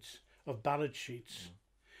broadsides of ballad sheets,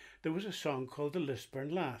 there was a song called The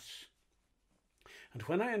Lisburn Lass. And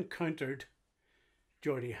when I encountered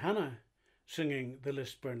Geordie Hanna singing The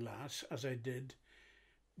Lisburn Lass, as I did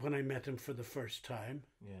when I met him for the first time,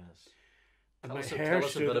 yes, and my hair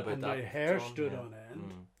stood on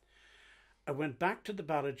end, I went back to the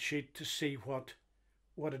ballad sheet to see what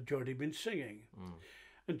had Geordie been singing.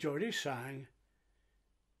 And Geordie sang,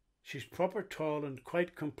 "She's proper tall and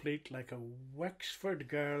quite complete, like a Wexford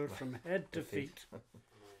girl from head to feet.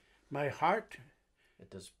 My heart, it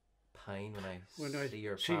does pine when I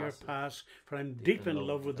see her pass, for I'm deep in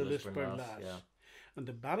love with the Lisburn Lass." Yeah. And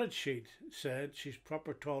the ballad sheet said, "She's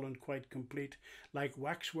proper tall and quite complete, like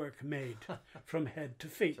waxwork made from head to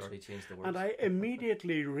feet." Changed the words. And I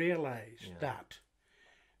immediately realised that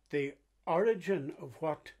the origin of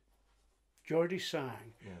what Geordie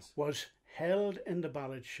sang was held in the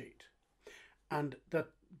ballad sheet, and that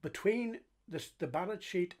between the ballad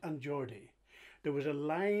sheet and Geordie there was a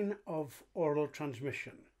line of oral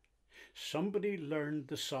transmission. Somebody learned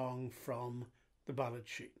the song from the ballad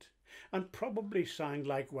sheet and probably sang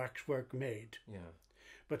like waxwork made. Yeah.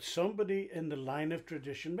 But somebody in the line of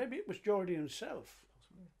tradition, maybe it was Geordie himself,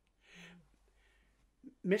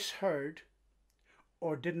 misheard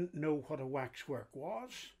or didn't know what a waxwork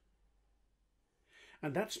was.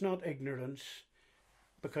 And that's not ignorance,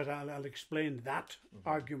 because I'll explain that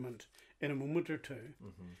argument in a moment or two.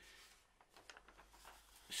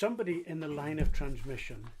 Somebody in the line of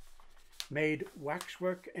transmission made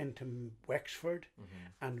waxwork into Wexford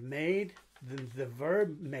and made the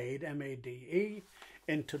verb made, M-A-D-E,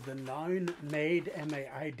 into the noun made,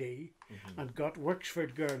 M-A-I-D, and got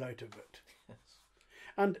Wexford girl out of it. Yes.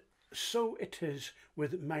 And so it is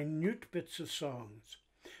with minute bits of songs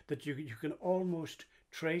that you can almost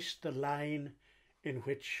trace the line in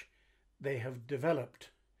which they have developed.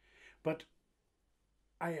 But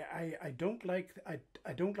I don't like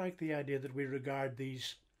the idea that we regard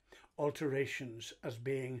these alterations as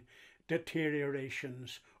being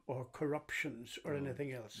deteriorations or corruptions or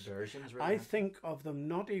anything else. Versions, really? I think of them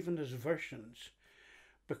not even as versions,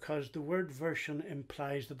 because the word version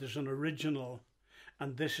implies that there's an original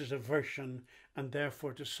and this is a version and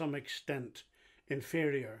therefore to some extent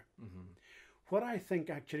inferior. What I think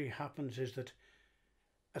actually happens is that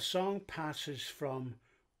a song passes from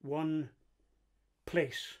one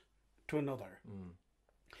place to another,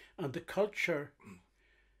 and the culture,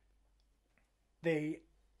 the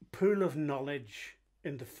pool of knowledge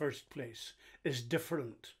in the first place is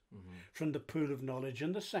different from the pool of knowledge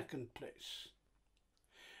in the second place.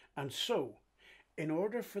 And so, in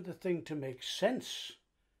order for the thing to make sense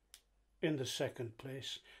in the second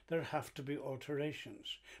place, there have to be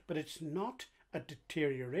alterations. But it's not a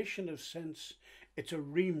deterioration of sense, it's a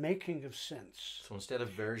remaking of sense. So instead of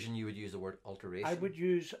version, you would use the word alteration? I would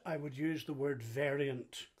use the word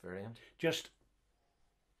variant. Variant? Just,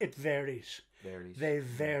 it varies. Varies. They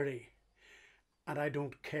vary. And I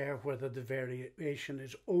don't care whether the variation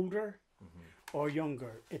is older or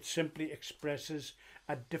younger. It simply expresses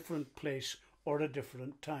a different place or a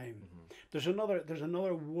different time. There's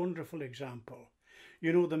another wonderful example.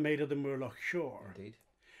 You know, the Maid of the Moorlough Shore. Indeed.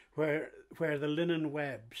 Where the linen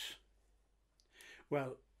webs.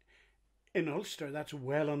 Well, in Ulster that's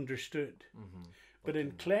well understood. But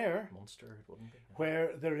in Clare, Munster, it wouldn't be.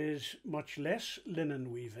 where there is much less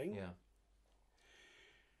linen weaving,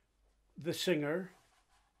 the singer,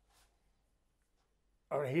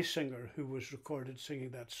 or a singer who was recorded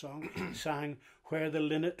singing that song, sang "Where the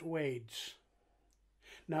Linnet Wades."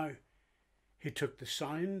 Now, he took the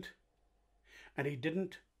sound and he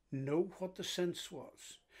didn't know what the sense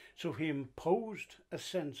was, so he imposed a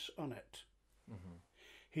sense on it.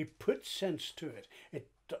 He put sense to it.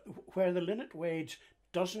 Where the linnet wades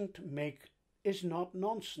is not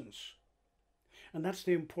nonsense. And that's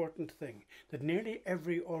the important thing, that nearly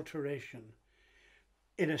every alteration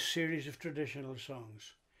in a series of traditional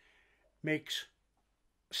songs makes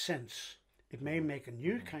sense. It may make a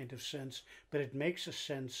new kind of sense, but it makes a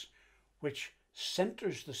sense which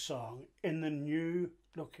centres the song in the new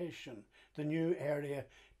location, the new area,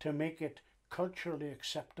 to make it culturally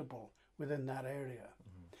acceptable within that area.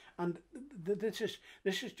 And this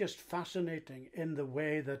is just fascinating in the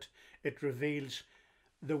way that it reveals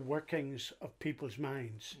the workings of people's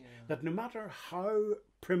minds. That no matter how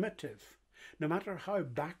primitive, no matter how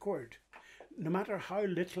backward, no matter how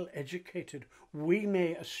little educated we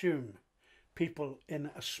may assume people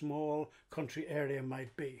in a small country area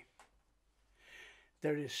might be,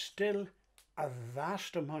 there is still a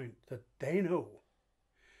vast amount that they know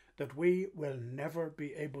that we will never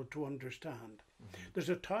be able to understand. There's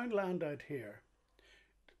a townland out here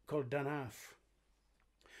called Danaf,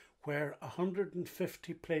 where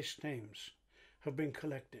 150 place names have been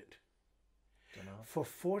collected for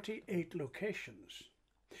 48 locations,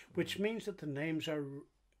 which means that the names are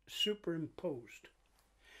superimposed,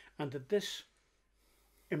 and that this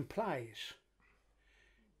implies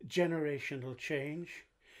generational change,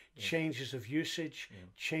 changes of usage,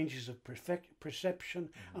 changes of perception,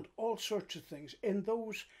 and all sorts of things. In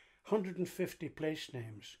those 150 place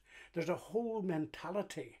names, there's a whole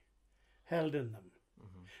mentality held in them.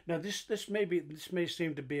 Now, this may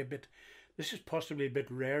seem to be a bit, this is possibly a bit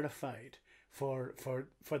rarefied for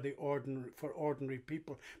ordinary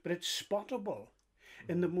people, but it's spottable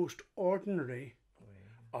in the most ordinary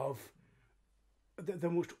of the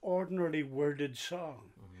most ordinarily worded song.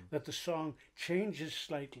 That the song changes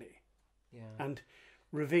slightly and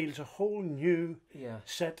reveals a whole new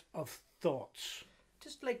set of thoughts.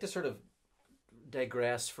 Just like to sort of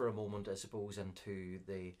digress for a moment, I suppose, into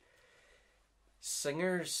the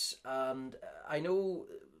singers. And I know,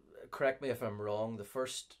 correct me if I'm wrong, the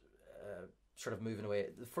first sort of moving away,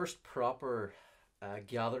 the first proper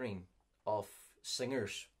gathering of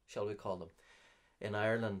singers, shall we call them, in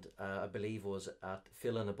Ireland, I believe, was at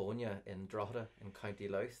Fillanabonia in Drogheda in County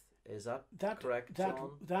Louth. Is that correct,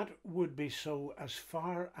 John? That would be so, as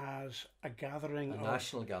far as a gathering,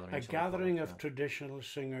 national gathering, a gathering of traditional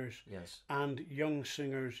singers, and young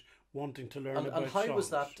singers wanting to learn about songs. And how was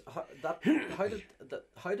that?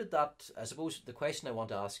 How did that? I suppose the question I want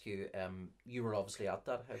to ask you. You were obviously at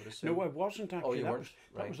that, I would assume. No, I wasn't actually. Oh, you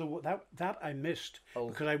weren't. That I missed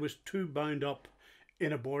because I was too bound up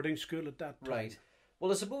in a boarding school at that time. Right.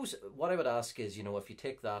 Well, I suppose what I would ask is, if you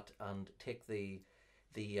take that and take the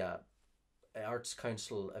Arts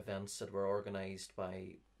Council events that were organised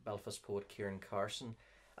by Belfast poet Kieran Carson,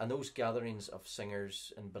 and those gatherings of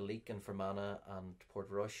singers in Balleek and Fermanagh and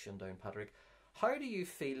Portrush and Downpatrick, how do you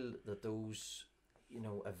feel that those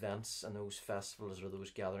events and those festivals or those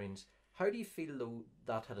gatherings, how do you feel though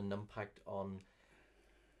that had an impact on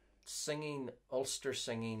singing, Ulster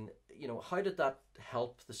singing? How did that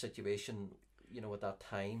help the situation at that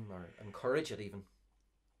time, or encourage it even?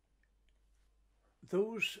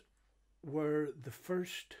 Those were the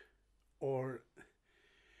first,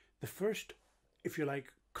 if you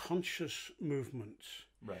like, conscious movements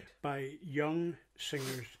by young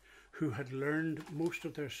singers who had learned most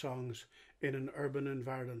of their songs in an urban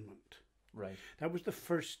environment. Right. That was the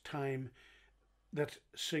first time that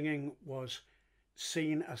singing was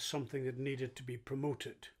seen as something that needed to be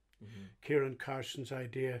promoted. Kieran Carson's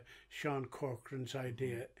idea, Sean Corcoran's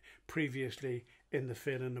idea, previously in the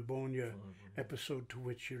Fillanabonia episode to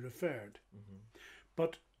which you referred.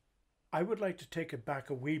 But I would like to take it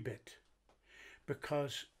back a wee bit,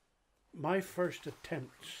 because my first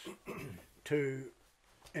attempts to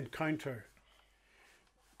encounter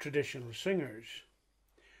traditional singers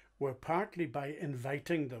were partly by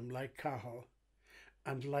inviting them, like Cathal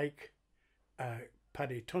and like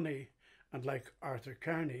Paddy Tunney and like Arthur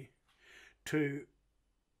Kearney, to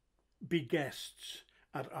be guests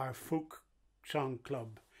at our folk song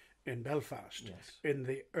club in Belfast in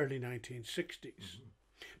the early 1960s.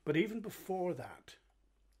 But even before that,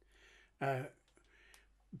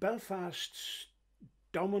 Belfast's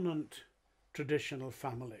dominant traditional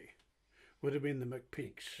family would have been the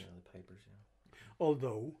McPeaks. The Pipers,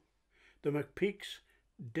 Although the McPeaks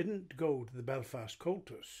didn't go to the Belfast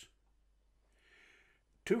Cultus,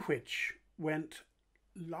 to which went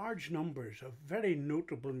large numbers of very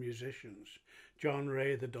notable musicians. John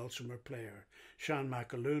Ray, the dulcimer player, Sean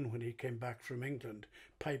McAloon when he came back from England,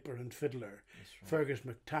 piper and fiddler, Fergus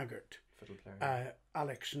MacTaggart,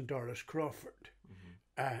 Alex and Doris Crawford,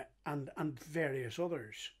 and various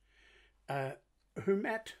others, who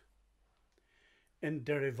met in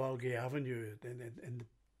Derryvolgy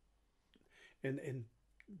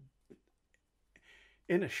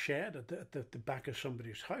in a shed at the back of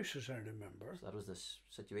somebody's house, as I remember. So that was the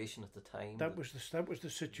situation at the time. That was the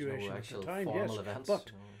situation no at the time. Formal yes, events,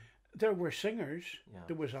 but there were singers. Yeah.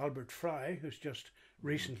 There was Albert Fry, who's just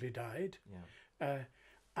recently died, Yeah.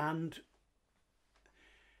 and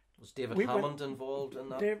was David Hammond involved in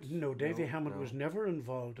that? Davy Hammond was never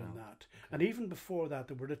involved in that. Okay. And even before that,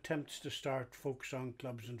 there were attempts to start folk song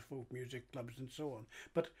clubs and folk music clubs and so on.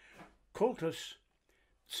 But Comhaltas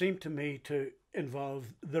seemed to me to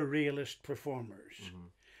involve the realist performers. Mm-hmm.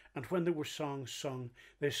 And when there were songs sung,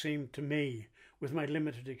 they seemed to me, with my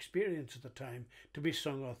limited experience at the time, to be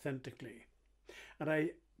sung authentically. And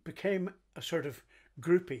I became a sort of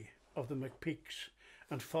groupie of the McPeaks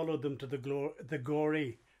and followed them to the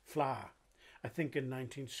Gory Fla, I think in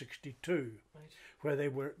 1962, right.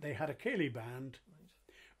 Where they had a Cayley band, right.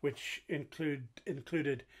 Which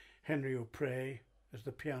included Henry O'Prey as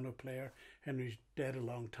the piano player. Henry's dead a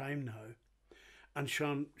long time now, and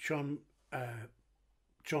Sean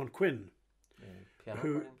Quinn,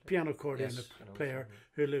 piano accordion player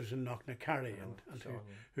who lives in Knocknacarry and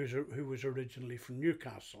who was originally from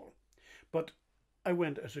Newcastle. But I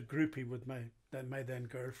went as a groupie with my then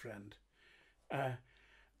girlfriend,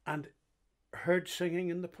 and heard singing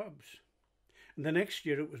in the pubs. And the next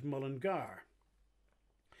year it was Mullingar.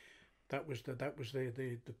 That was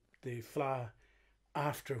the Fla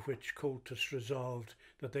after which Comhaltas resolved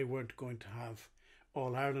that they weren't going to have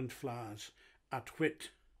All Ireland Flas at Whit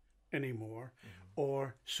anymore,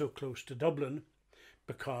 or so close to Dublin,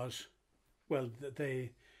 because, well,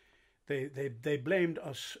 they blamed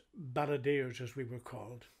us balladeers, as we were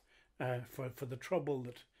called, for the trouble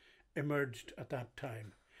that emerged at that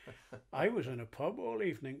time. I was in a pub all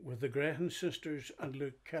evening with the Graham sisters and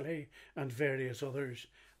Luke Kelly and various others,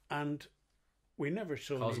 and we never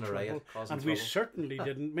saw any trouble, and we certainly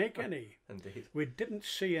didn't make any. Indeed. We didn't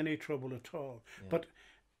see any trouble at all. Yeah. But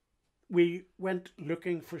we went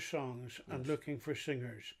looking for songs and looking for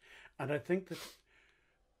singers, and I think that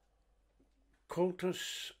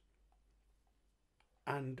Comhaltas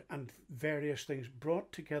and various things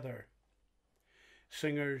brought together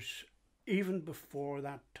singers even before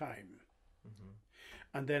that time. Mm-hmm.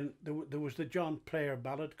 And then there was the John Player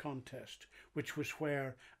Ballad Contest, which was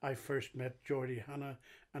where I first met Geordie Hanna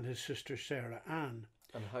and his sister Sarah Ann.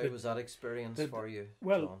 And how was that experience for you?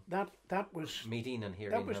 Well, John? that was meeting and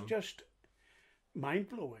hearing. That was just mind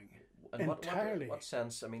blowing. Entirely. What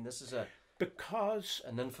sense? I mean, this is an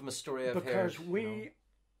infamous story I've heard. Because we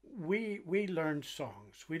learned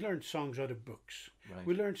songs. We learned songs out of books. Right.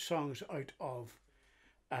 We learned songs out of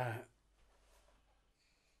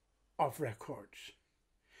records,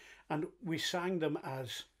 and we sang them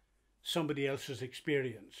as somebody else's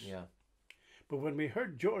experience. Yeah. But when we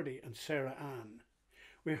heard Geordie and Sarah Ann,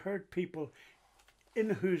 we heard people in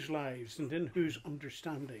whose lives and in whose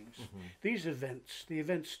understandings these events, the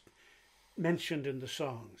events mentioned in the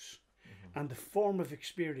songs, and the form of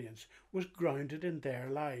experience was grounded in their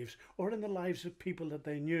lives or in the lives of people that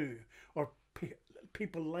they knew or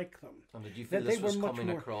people like them. And did you feel this was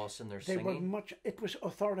coming across in their singing? It was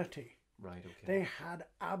authority. Right, okay. They had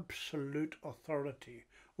absolute authority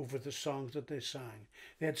over the songs that they sang.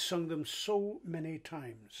 They had sung them so many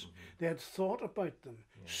times. They had thought about them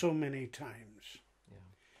so many times.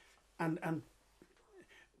 Yeah. And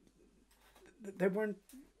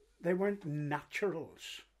they weren't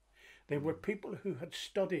naturals. They were people who had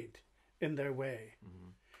studied in their way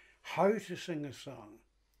how to sing a song,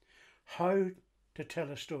 how to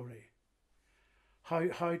tell a story,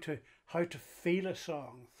 how to feel a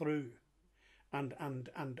song through, and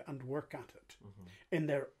work at it in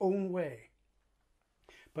their own way.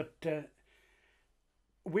 But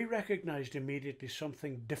we recognised immediately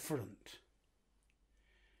something different,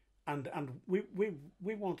 and we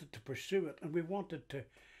wanted to pursue it, and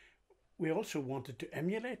we also wanted to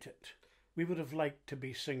emulate it. We would have liked to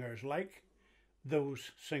be singers like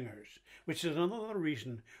those singers, which is another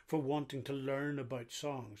reason for wanting to learn about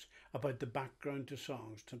songs, about the background to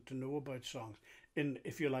songs, to know about songs, in,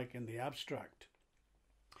 if you like, in the abstract.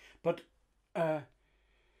 But the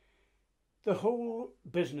whole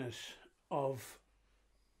business of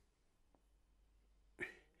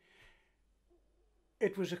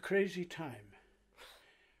it was a crazy time.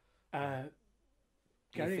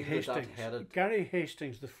 Gary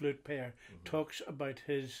Hastings, the flute player, talks about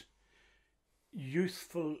his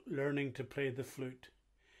youthful learning to play the flute.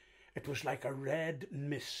 It was like a red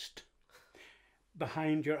mist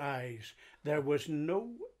behind your eyes. There was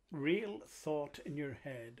no real thought in your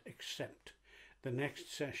head except the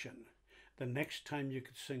next session, the next time you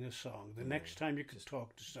could sing a song, the next time you could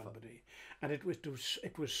talk to somebody, and it was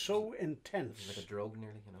so intense. It was like a drug,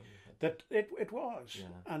 nearly, That it was,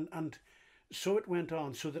 and so it went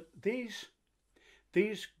on. So that these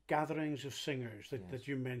gatherings of singers that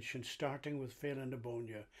you mentioned, starting with Phelan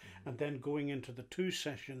Abonia, and then going into the 2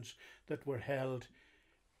 sessions that were held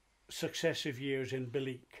successive years in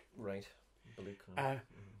Bilek. Right. Bilek.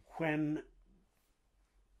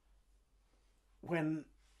 When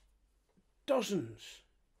dozens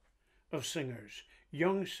of singers,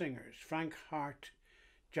 young singers, Frank Hart,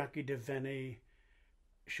 Jackie Devaney,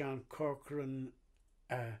 Sean Corcoran,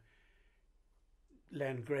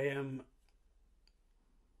 Len Graham,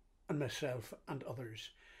 and myself and others,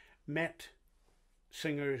 met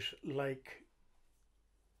singers like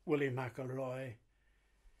Willie McElroy,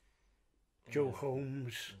 Joe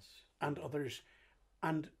Holmes, and others.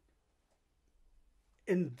 And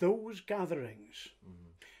in those gatherings,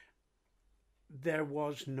 there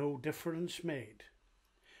was no difference made.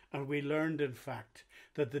 And we learned, in fact,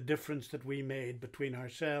 that the difference that we made between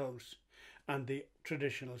ourselves and the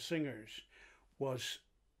traditional singers was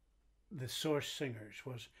the source singers,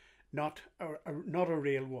 was not a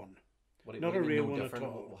real one. Not a real one at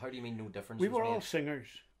all. How do you mean no difference? We were all singers.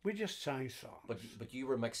 We just sang songs. But you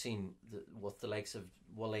were mixing with the likes of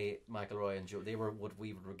Willie McElroy and Joe. They were what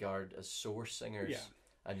we would regard as source singers,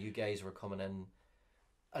 and you guys were coming in,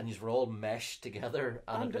 and you were all meshed together,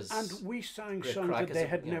 and we sang songs that they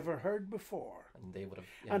had never heard before, and they would have.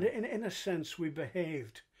 And in a sense, we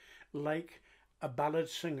behaved like a ballad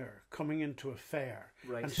singer coming into a fair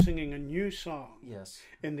and singing a new song. Yes.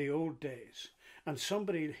 In the old days, and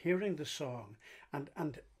somebody hearing the song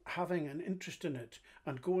and having an interest in it,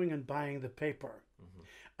 and going and buying the paper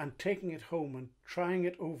and taking it home and trying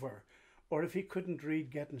it over, or if he couldn't read,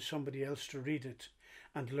 getting somebody else to read it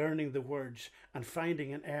and learning the words and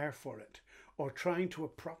finding an air for it, or trying to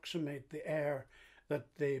approximate the air that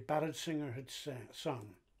the ballad singer had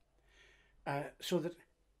sung, so that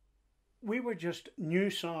we were just new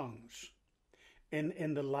songs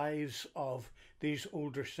in the lives of these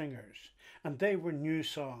older singers, and they were new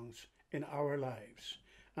songs in our lives,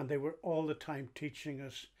 and they were all the time teaching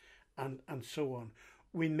us and so on.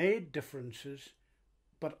 We made differences,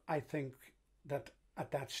 but I think that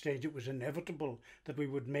at that stage it was inevitable that we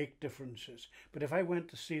would make differences. But if I went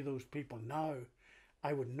to see those people now,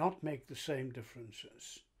 I would not make the same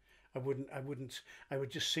differences. I would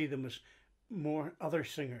just see them as more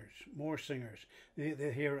singers.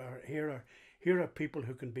 Here are people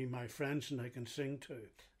who can be my friends and I can sing to.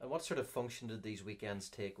 And what sort of function did these weekends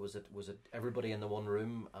take? Was it everybody in the one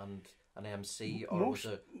room and an MC, or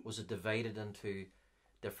was it divided into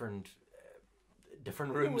different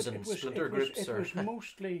rooms and splinter groups? It was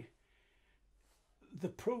mostly, the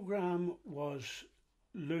programme was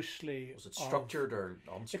loosely. Was it structured or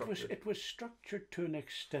unstructured? It was structured to an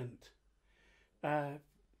extent.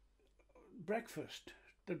 Breakfast,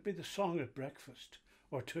 there'd be the song at breakfast,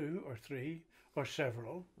 or 2 or 3 or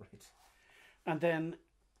several. Right. And then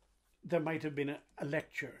there might have been a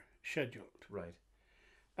lecture scheduled. Right.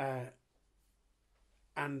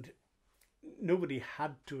 And nobody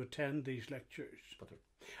had to attend these lectures.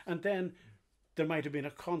 And then there might have been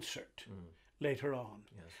a concert later on.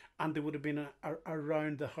 Yes. And there would have been a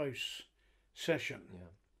round the house session. Yeah.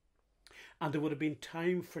 And there would have been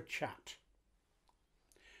time for chat.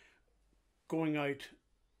 Going out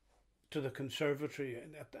to the conservatory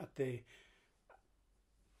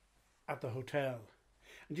at the hotel.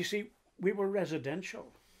 And you see, we were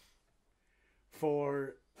residential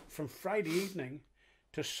from Friday evening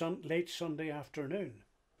to late Sunday afternoon.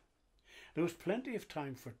 There was plenty of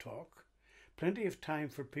time for talk, plenty of time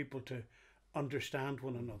for people to understand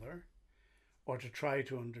one another, or to try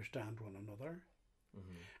to understand one another.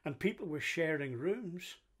 And people were sharing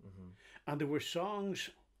rooms, and there were songs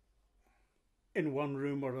in one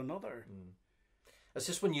room or another. It's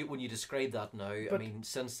just when you describe that now, I mean,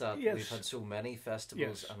 since that we've had so many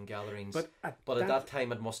festivals and gatherings, but at that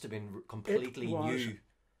time it must have been completely new.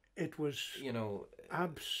 It was,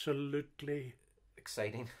 absolutely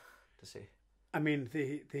exciting to see. I mean,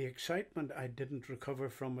 the excitement, I didn't recover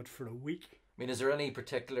from it for a week. I mean, is there any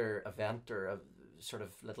particular event or a sort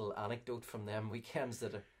of little anecdote from them weekends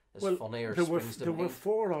that is funny or springs to mind? There were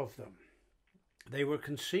 4 of them. They were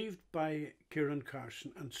conceived by Kieran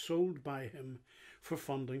Carson and sold by him for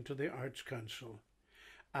funding to the Arts Council,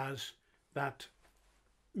 as that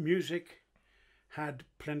music had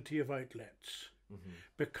plenty of outlets,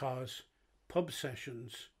 because pub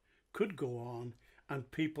sessions could go on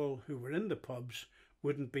and people who were in the pubs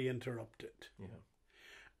wouldn't be interrupted.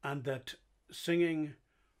 And that singing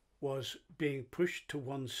was being pushed to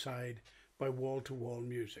one side by wall-to-wall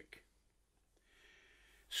music.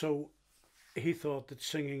 So he thought that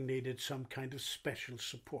singing needed some kind of special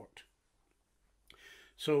support.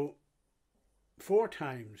 So 4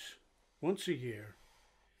 times, once a year,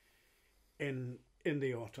 in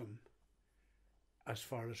the autumn, as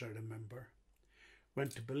far as I remember,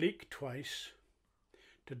 went to Belleek twice,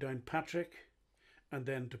 to Downpatrick, and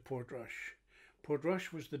then to Portrush.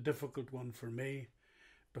 Portrush was the difficult one for me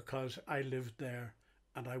because I lived there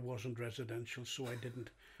and I wasn't residential, so I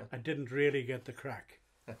didn't really get the crack.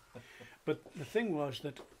 But the thing was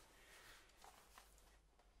that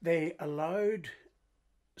they allowed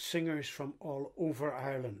singers from all over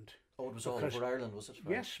Ireland. Oh, it was all over Ireland, was it?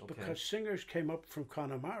 Right. Yes, okay. because singers came up from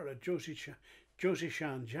Connemara, Josie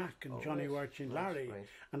Shan Jack and Johnny Warchin Larry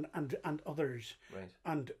and others. Right.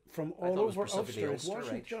 And from all over Ulster. It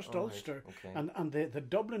wasn't right. just Ulster. Right. Okay. And the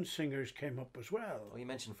Dublin singers came up as well. Oh, you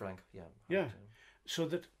mentioned Frank, yeah. Yeah. So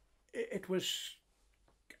that it was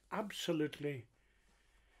absolutely...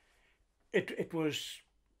 It was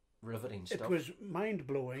riveting stuff. It was mind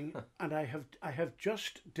blowing, and I have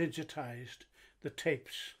just digitized the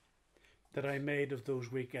tapes that I made of those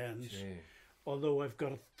weekends. Gee. Although I've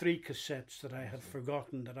got 3 cassettes that I had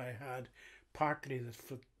forgotten that I had, partly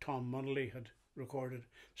that Tom Munnelly had recorded,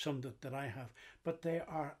 some that I have, but they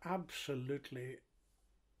are absolutely,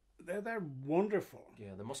 they're wonderful.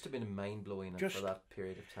 Yeah, there must have been a mind blowing for that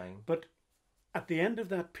period of time. But at the end of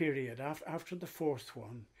that period, after the 4th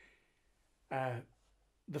one,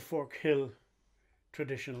 the Fork Hill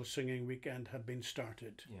traditional singing weekend had been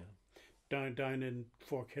started. Yeah. Down in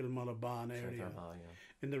Fork Hill, Mullaban area, Armagh, yeah.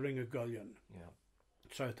 in the Ring of Gullion,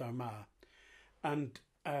 South Armagh. And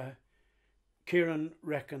Kieran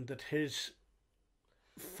reckoned that his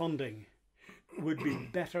funding would be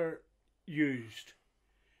better used,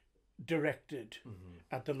 directed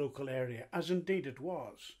at the local area, as indeed it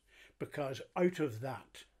was, because out of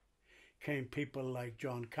that came people like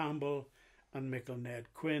John Campbell and Michael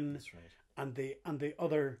Ned Quinn. That's right. And the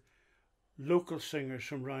other local singers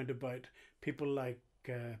from round about, people like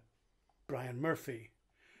Brian Murphy,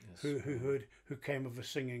 yes. who came of a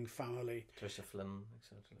singing family. Patricia Flynn,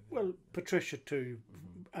 etc. Well, Patricia too,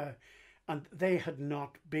 and they had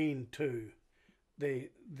not been to the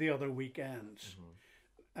other weekends,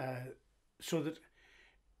 so that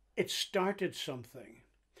it started something.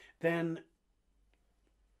 Then,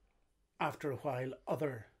 after a while,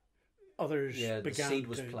 others began the seed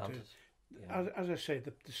was planted. As I say,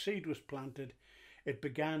 the seed was planted. It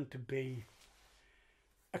began to be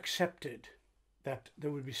accepted that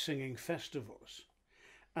there would be singing festivals.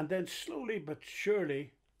 And then slowly but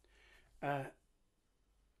surely, there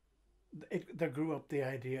grew up the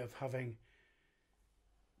idea of having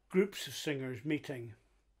groups of singers meeting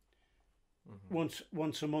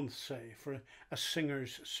once a month, say, for a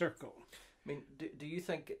singers' circle. I mean, do you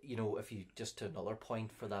think, if you, just to another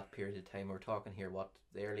point for that period of time, we're talking here, what,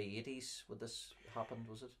 the early 80s would this happened,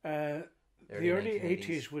 was it? The early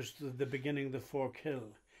 80s was the beginning of the Fork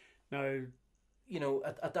Hill. Now,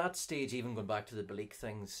 at that stage, even going back to the Belleek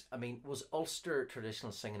things, I mean, was Ulster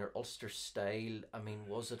traditional singing or Ulster style, I mean,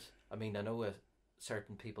 was it? I mean, I know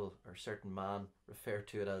certain people or certain man refer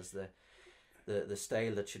to it as the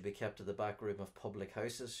style that should be kept to the back room of public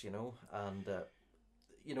houses, and...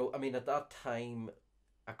 I mean, at that time,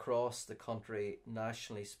 across the country,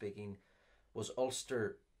 nationally speaking, was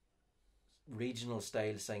Ulster regional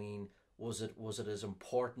style singing, was it as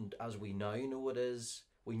important as we now know it is?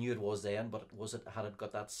 We knew it was then, but had it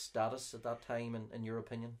got that status at that time, in your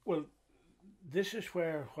opinion? Well, this is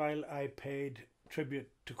where, while I paid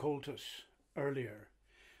tribute to Comhaltas earlier,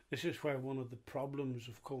 this is where one of the problems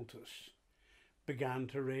of Comhaltas began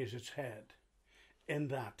to raise its head, in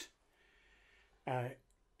that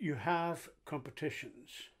you have competitions,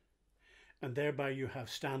 and thereby you have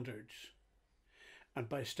standards, and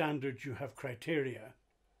by standards you have criteria,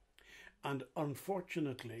 and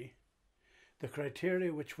unfortunately the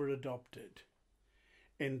criteria which were adopted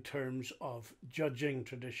in terms of judging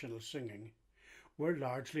traditional singing were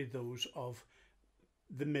largely those of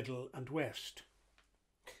the Middle and West,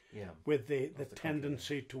 with the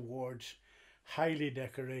tendency towards highly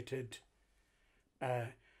decorated,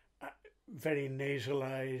 very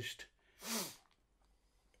nasalized,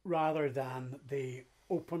 rather than the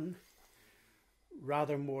open,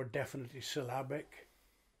 rather more definitely syllabic,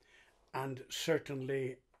 and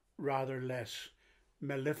certainly rather less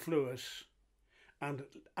mellifluous, and,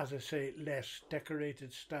 as I say, less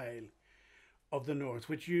decorated style of the North,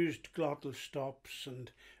 which used glottal stops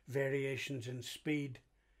and variations in speed.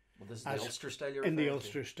 Well, this is the Ulster style you're in the referring to?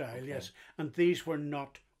 Ulster style, Okay. yes. And these were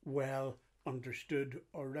not well understood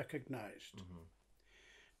or recognised.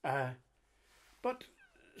 But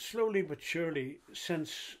slowly but surely,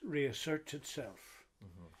 sense reasserts itself,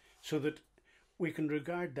 so that we can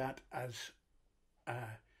regard that as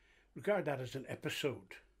an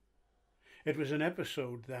episode. It was an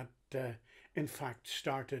episode that, in fact,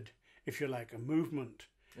 started, if you like, a movement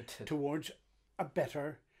towards a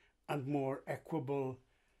better and more equable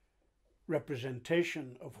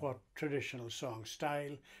representation of what traditional song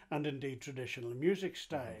style and indeed traditional music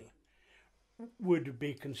style would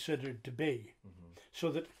be considered to be. So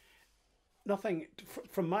that nothing,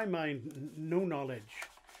 from my mind, no knowledge,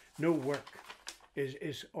 no work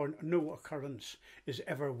or no occurrence is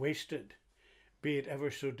ever wasted, be it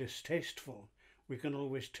ever so distasteful. We can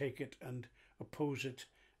always take it and oppose it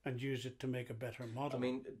and use it to make a better model. I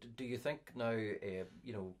mean, do you think now,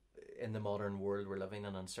 in the modern world we're living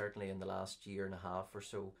in, and certainly in the last year and a half or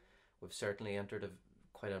so, we've certainly entered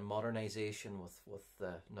quite a modernisation with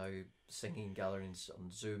now singing gatherings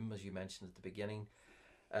on Zoom, as you mentioned at the beginning.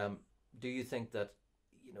 Do you think that,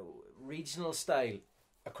 regional style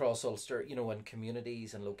across Ulster, in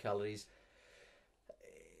communities and localities,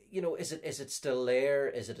 is it still there?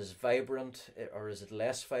 Is it as vibrant, or is it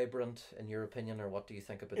less vibrant in your opinion, or what do you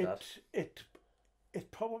think about that?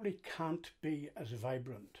 It probably can't be as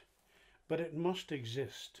vibrant, but it must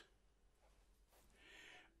exist,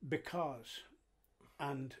 because,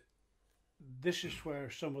 and this is where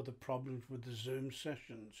some of the problems with the Zoom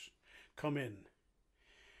sessions come in.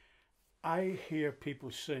 I hear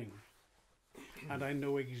people sing, and I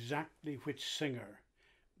know exactly which singer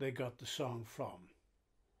they got the song from.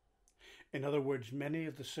 In other words, many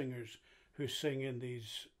of the singers who sing in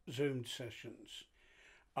these Zoom sessions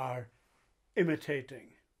are imitating,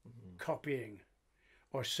 copying,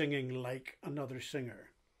 or singing like another singer.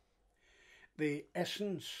 The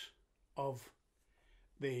essence of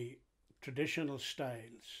the traditional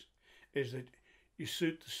styles is that you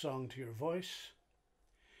suit the song to your voice,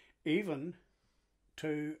 even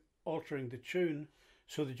to altering the tune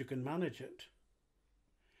so that you can manage it.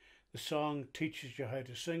 The song teaches you how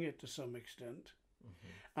to sing it to some extent.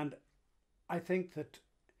 And I think that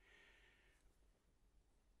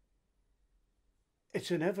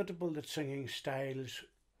it's inevitable that singing styles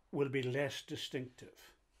will be less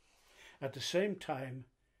distinctive. At the same time,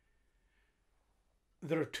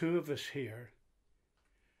 there are two of us here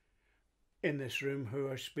in this room who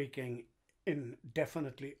are speaking in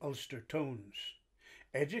definitely Ulster tones.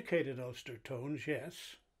 Educated Ulster tones,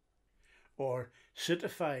 yes, or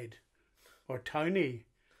citified or towny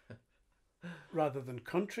rather than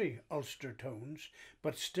country Ulster tones,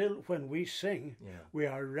 but still when we sing, we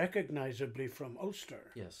are recognisably from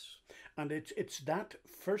Ulster. Yes. And it's that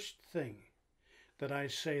first thing that I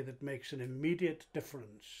say that makes an immediate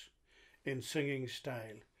difference in singing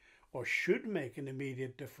style, or should make an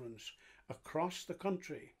immediate difference across the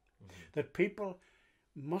country, that people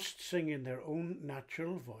must sing in their own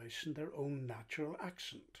natural voice and their own natural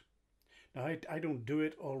accent. Now, I don't do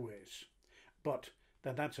it always, but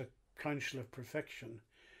that's a counsel of perfection,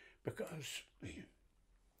 because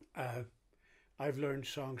I've learned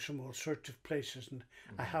songs from all sorts of places, and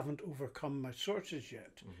I haven't overcome my sources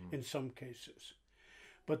yet in some cases.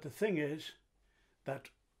 But the thing is that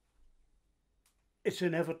it's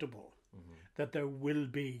inevitable that there will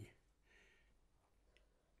be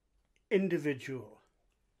individual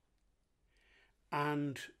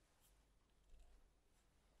and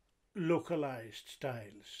localized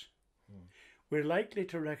styles. We're likely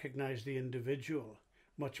to recognize the individual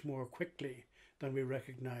much more quickly than we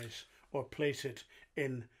recognize or place it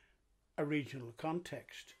in a regional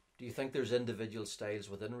context. Do you think there's individual styles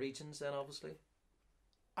within regions then, obviously?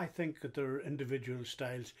 I think that there are individual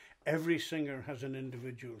styles. Every singer has an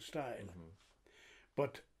individual style.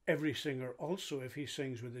 But every singer also, if he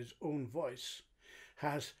sings with his own voice,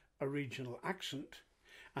 has a regional accent,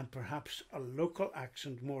 and perhaps a local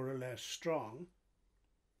accent more or less strong,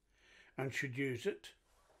 and should use it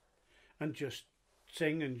and just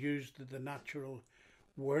sing and use the natural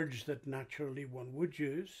words that naturally one would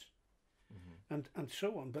use, and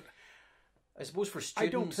so on. But I suppose for students,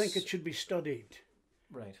 I don't think it should be studied.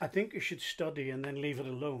 Right. I think you should study and then leave it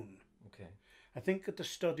alone. Okay. I think that the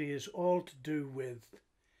study is all to do with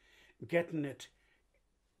getting it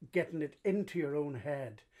into your own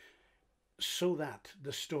head, so that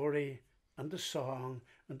the story and the song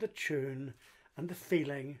and the tune and the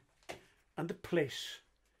feeling and the place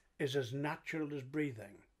is as natural as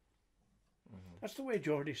breathing. That's the way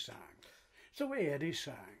Geordie sang. It's the way Eddie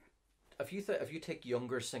sang. If you take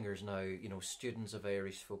younger singers now, students of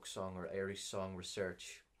Irish folk song or Irish song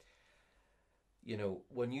research,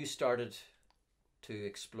 when you started to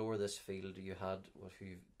explore this field, you had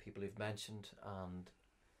people you've mentioned, and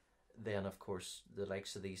then, of course, the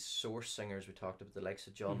likes of these source singers we talked about, the likes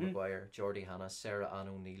of John Maguire, Geordie Hanna, Sarah Ann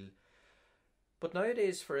O'Neill. But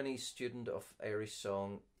nowadays, for any student of Irish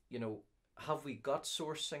song, you know, have we got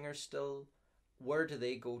source singers still? Where do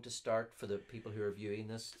they go to start for the people who are viewing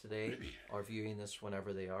this today, or viewing this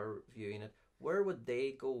whenever they are viewing it? Where would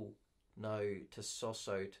they go now to suss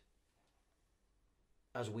out,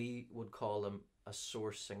 as we would call them, a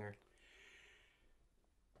source singer?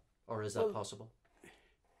 Or is that possible?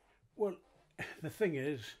 Well, the thing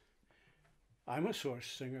is, I'm a source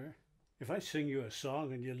singer. If I sing you a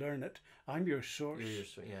song and you learn it, I'm your source.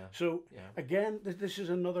 So again, this is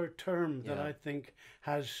another term that I think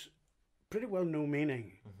has pretty well no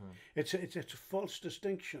meaning. It's a false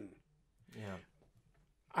distinction. Yeah,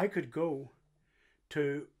 I could go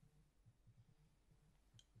to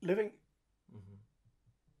living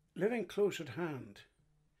close at hand,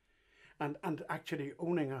 and actually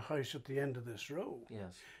owning a house at the end of this row.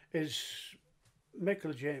 Yes, is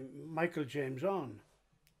Michael James On,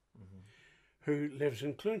 who lives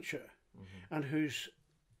in Clonshire, and who's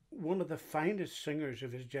one of the finest singers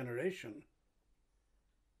of his generation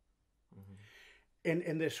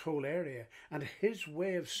in this whole area. And his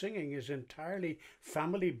way of singing is entirely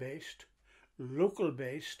family-based,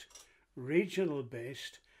 local-based,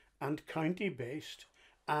 regional-based, and county-based,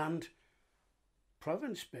 and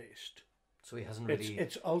province-based. So he hasn't really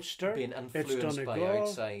it's Ulster, been influenced it's by Donegal.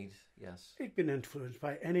 outside. Yes, He's been influenced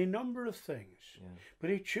by any number of things, yeah, but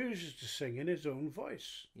he chooses to sing in his own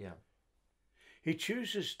voice. yeah, He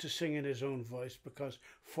chooses to sing in his own voice because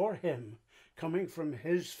for him, coming from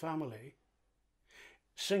his family,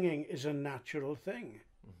 singing is a natural thing.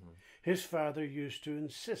 His father used to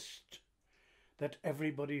insist that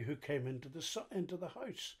everybody who came into the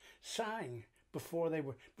house sang. Before they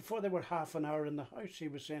were half an hour in the house, he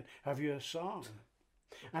was saying, "Have you a song?"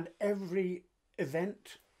 And every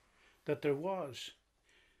event that there was,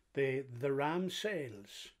 the ram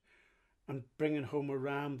sales, and bringing home a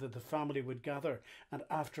ram that the family would gather, and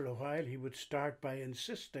after a while he would start by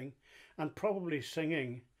insisting and probably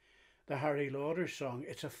singing the Harry Lauder song,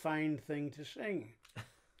 "It's a Fine Thing to Sing."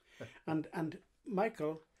 and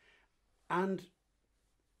Michael and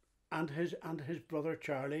his brother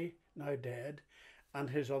Charlie, now dead, and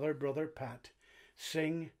his other brother Pat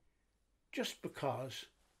sing just because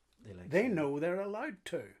they know they're allowed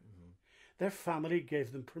to. Their family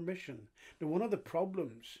gave them permission. Now, one of the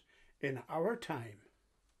problems in our time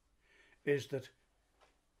is that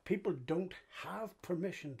people don't have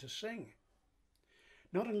permission to sing.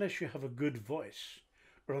 Not unless you have a good voice,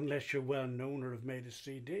 or unless you're well known or have made a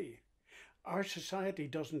CD. Our society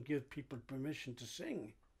doesn't give people permission to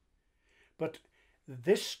sing. But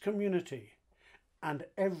this community and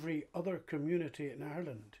every other community in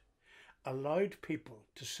Ireland allowed people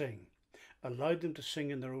to sing, allowed them to sing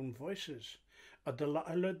in their own voices,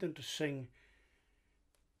 allowed them to sing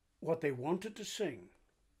what they wanted to sing,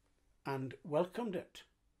 and welcomed it.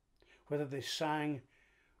 Whether they sang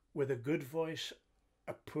with a good voice,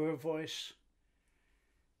 a poor voice,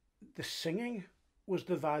 the singing was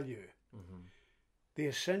the value. The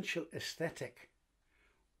essential aesthetic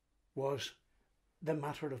was the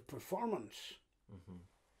matter of performance.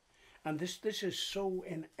 And this is so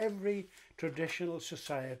in every traditional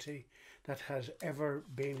society that has ever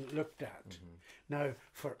been looked at. Now,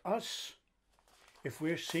 for us, if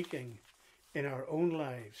we're seeking in our own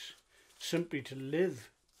lives simply to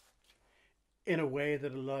live in a way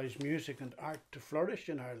that allows music and art to flourish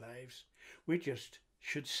in our lives, we just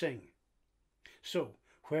should sing. So,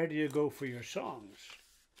 where do you go for your songs?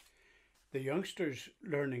 The youngsters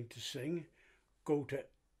learning to sing go to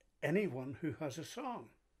anyone who has a song,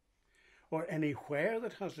 or anywhere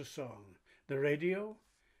that has a song. The radio,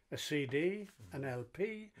 a CD, an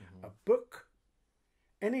LP, a book,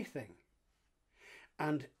 anything.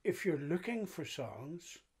 And if you're looking for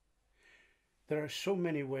songs, there are so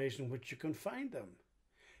many ways in which you can find them.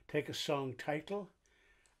 Take a song title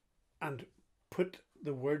and put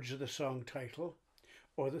the words of the song title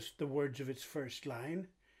or the words of its first line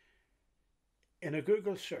in a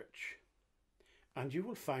Google search, and you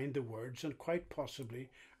will find the words and quite possibly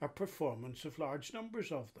a performance of large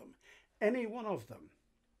numbers of them, any one of them.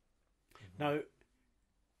 Now,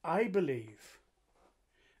 I believe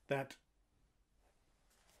that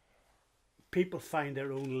people find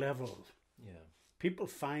their own level. Yeah. People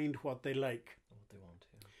find what they like. What they want,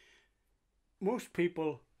 yeah. Most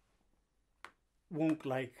people won't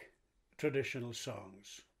like traditional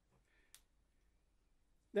songs.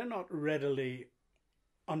 They're not readily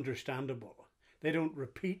understandable. They don't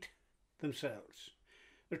repeat themselves.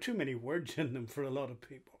 There are too many words in them for a lot of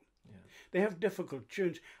people. They have difficult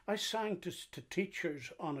tunes. I sang to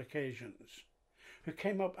teachers on occasions who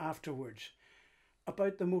came up afterwards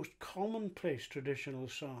about the most commonplace traditional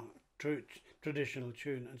song, traditional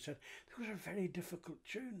tune, and said, those are very difficult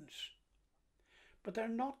tunes. But they're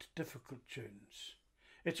not difficult tunes.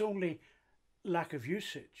 It's only lack of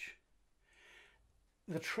usage.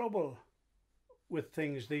 The trouble with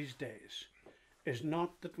things these days is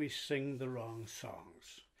not that we sing the wrong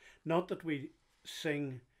songs, not that we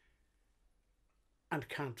sing and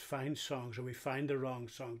can't find songs, or we find the wrong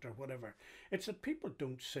songs or whatever. It's that people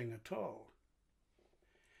don't sing at all.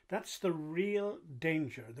 That's the real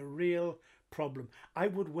danger, the real problem. I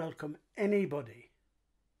would welcome anybody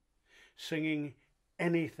singing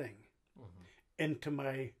anything into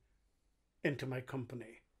my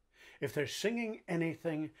company. If they're singing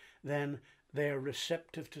anything, then they are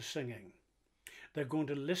receptive to singing. They're going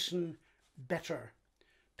to listen better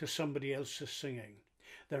to somebody else's singing.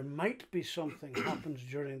 There might be something happens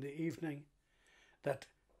during the evening that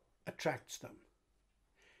attracts them.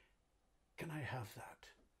 Can I have that?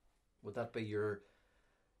 Would that be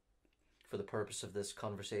for the purpose of this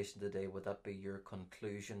conversation today, would that be your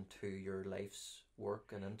conclusion to your life's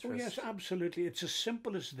work and interest? Oh yes, absolutely. It's as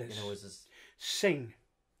simple as this. You know, is this... Sing.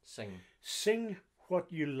 Sing. Sing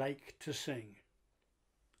what you like to sing.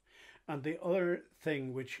 And the other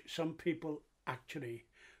thing which some people actually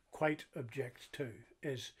quite object to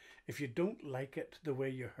is, if you don't like it the way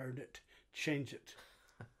you heard it, change it.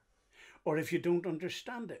 Or if you don't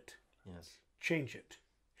understand it, yes, change it.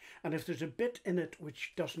 And if there's a bit in it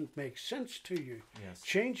which doesn't make sense to you, yes,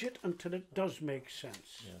 change it until it does make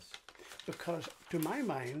sense. yes. Because to my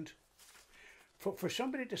mind, for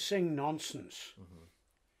somebody to sing nonsense,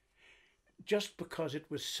 just because it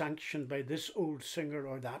was sanctioned by this old singer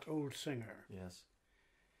or that old singer, yes,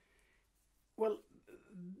 well,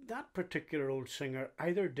 that particular old singer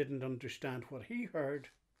either didn't understand what he heard,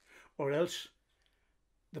 or else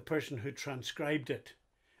the person who transcribed it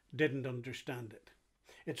didn't understand it.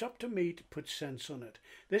 It's up to me to put sense on it.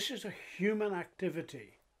 This is a human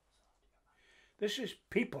activity. This is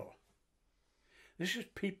people. This is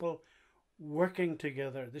people working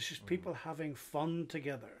together. This is people having fun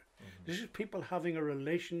together. This is people having a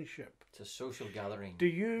relationship. It's a social gathering. Do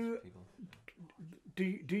you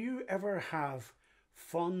ever have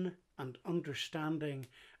fun and understanding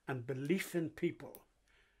and belief in people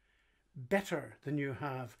better than you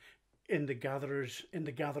have in the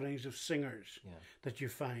gatherings of singers that you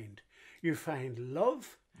find? You find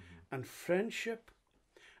love and friendship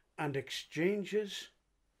and exchanges.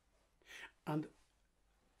 And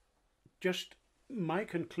just my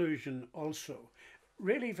conclusion also,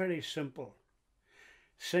 really very simple.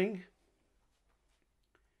 Sing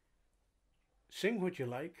what you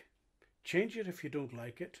like. Change it if you don't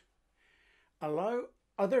like it. Allow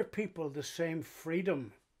other people the same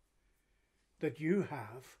freedom that you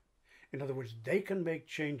have. In other words, they can make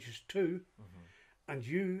changes too, and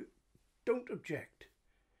you don't object,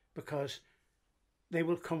 because they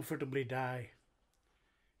will comfortably die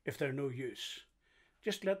if they're no use.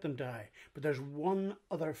 Just let them die. But there's one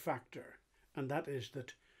other factor, and that is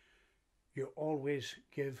that you always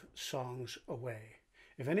give songs away.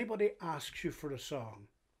 If anybody asks you for a song,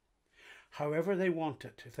 however they want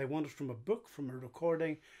it, if they want it from a book, from a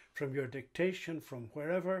recording, from your dictation, from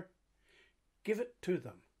wherever, give it to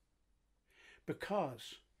them.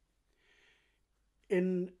 Because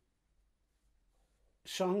in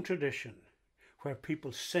song tradition, where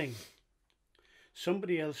people sing,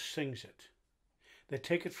 somebody else sings it. They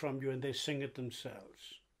take it from you and they sing it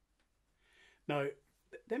themselves. Now,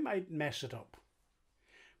 they might mess it up,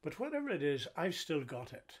 but whatever it is, I've still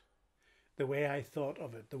got it, the way I thought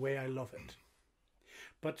of it, the way I love it.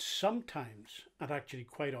 But sometimes, and actually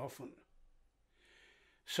quite often,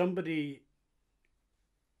 somebody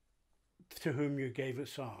to whom you gave a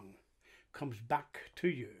song comes back to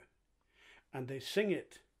you and they sing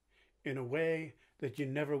it in a way that you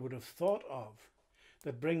never would have thought of,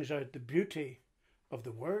 that brings out the beauty of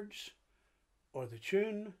the words or the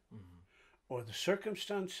tune or the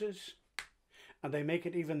circumstances, and they make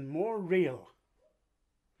it even more real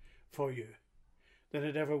for you than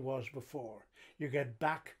it ever was before. You get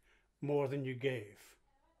back more than you gave.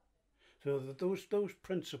 So that those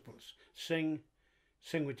principles, sing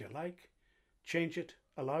what you like, change it,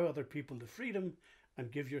 allow other people the freedom,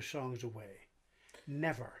 and give your songs away.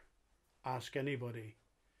 Never ask anybody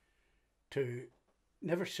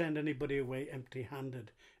never send anybody away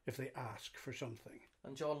empty-handed if they ask for something.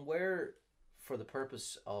 And John, where, for the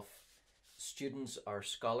purpose of students or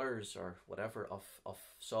scholars or whatever of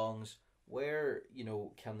songs, where,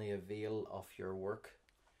 can they avail of your work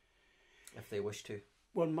if they wish to?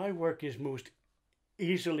 Well, my work is most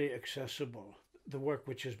easily accessible, the work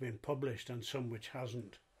which has been published and some which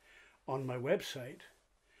hasn't, on my website,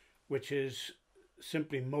 which is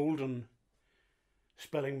simply Moulden,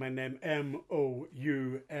 spelling my name MOULDEN.org.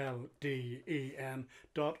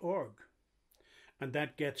 And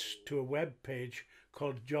that gets to a web page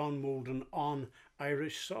called John Moulden on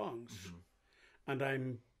Irish Songs. Mm-hmm.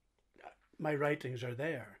 And my writings are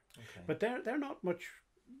there. Okay. But they're not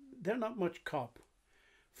much cop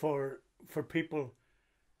for people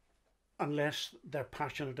unless they're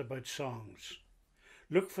passionate about songs.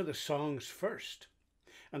 Look for the songs first.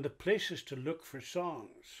 And the places to look for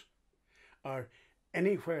songs are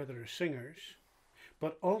anywhere there are singers,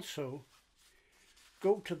 but also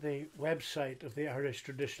go to the website of the Irish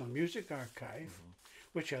Traditional Music Archive, mm-hmm.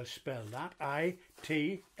 which I'll spell that,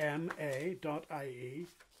 ITMA.ie,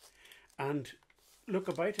 and look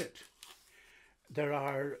about it. There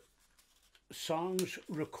are songs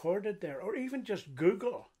recorded there, or even just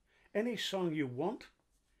Google. Any song you want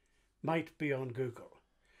might be on Google.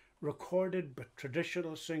 Recorded by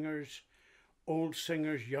traditional singers, old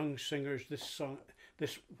singers, young singers, this song,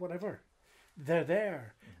 this whatever. They're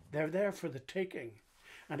there. Mm-hmm. They're there for the taking.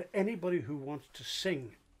 And anybody who wants to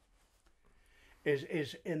sing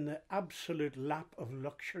is in the absolute lap of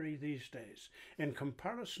luxury these days, in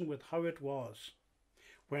comparison with how it was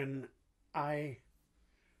when I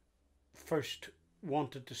first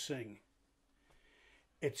wanted to sing.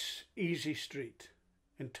 It's easy street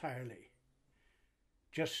entirely.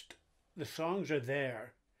 Just the songs are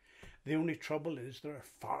there. The only trouble is there are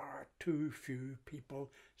far too few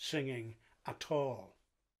people singing at all.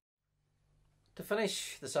 To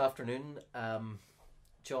finish this afternoon,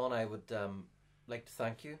 John, I would like to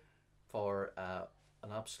thank you for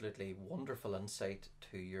an absolutely wonderful insight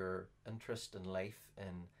to your interest in life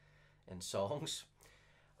in songs.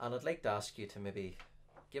 And I'd like to ask you to maybe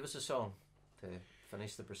give us a song to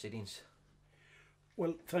finish the proceedings.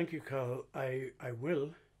 Well, thank you, Carl. I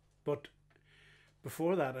will, but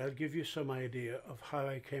before that I'll give you some idea of how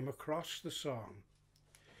I came across the song.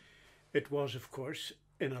 It was, of course,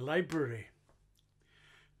 in a library,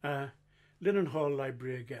 Linen Hall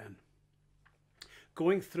Library again,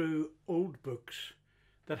 going through old books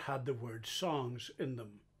that had the word songs in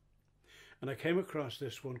them. And I came across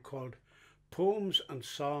this one called Poems and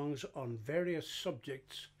Songs on Various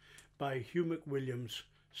Subjects by Hugh McWilliams,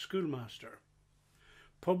 schoolmaster,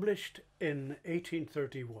 published in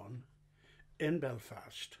 1831 in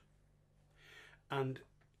Belfast. And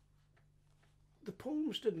the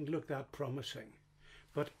poems didn't look that promising,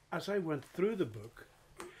 but as I went through the book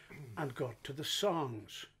and got to the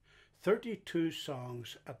songs, 32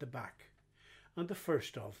 songs at the back, and the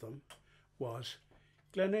first of them was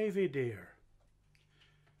Glenavy Dear,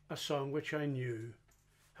 a song which I knew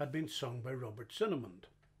had been sung by Robert Cinnamond,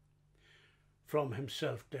 from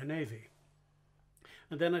himself Glenavy.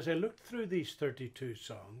 And then as I looked through these 32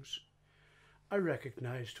 songs, I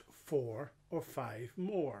recognised 4 or 5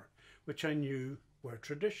 more, which I knew were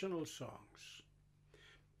traditional songs.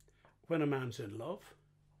 When a Man's in Love,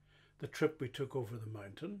 The Trip We Took Over the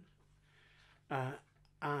Mountain,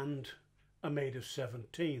 and A Maid of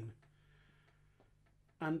 17.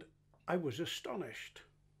 And I was astonished.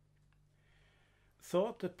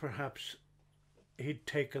 Thought that perhaps he'd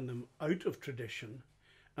taken them out of tradition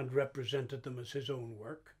and represented them as his own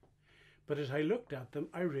work. But as I looked at them,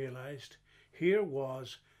 I realised here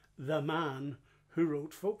was the man who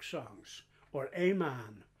wrote folk songs, or a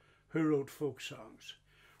man who wrote folk songs,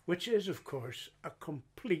 which is, of course, a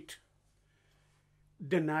complete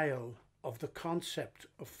denial of the concept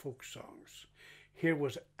of folk songs. Here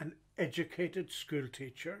was an educated school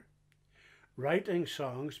teacher writing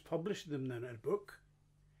songs, publishing them in a book,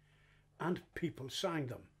 and people sang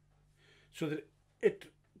them. So that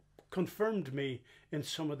it confirmed me in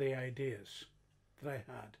some of the ideas that I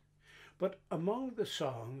had. But among the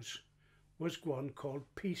songs was one called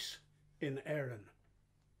Peace in Erin.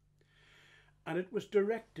 And it was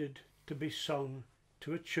directed to be sung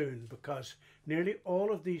to a tune, because nearly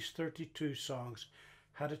all of these 32 songs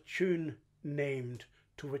had a tune named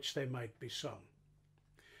to which they might be sung.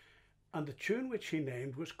 And the tune which he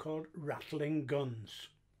named was called Rattling Guns.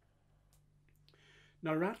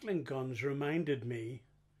 Now, Rattling Guns reminded me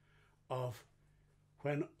of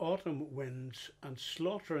when autumn winds and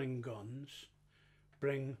slaughtering guns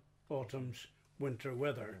bring autumn's winter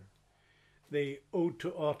weather. The Ode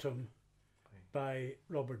to Autumn by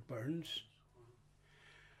Robert Burns.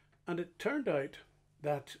 And it turned out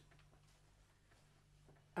that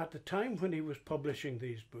at the time when he was publishing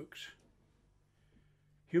these books,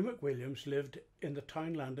 Hugh McWilliams lived in the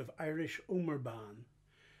townland of Irish Omerban,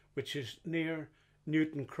 which is near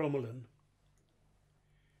Newton Crommelin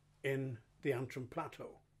in the Antrim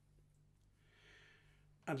Plateau.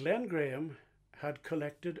 And Len Graham had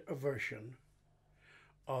collected a version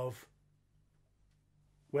of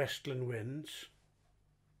Westland Winds,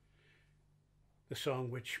 the song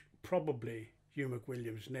which probably Hugh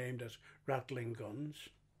McWilliams named as Rattling Guns,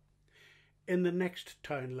 in the next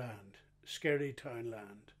townland, Skerry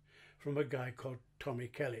Townland, from a guy called Tommy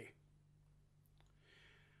Kelly.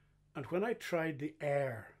 And when I tried the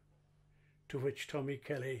air to which Tommy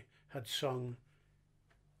Kelly had sung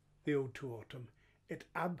the Ode to Autumn, it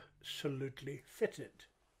absolutely fitted.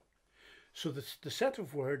 So the set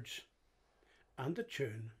of words and the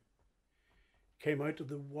tune came out of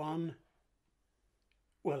the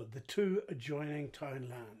two adjoining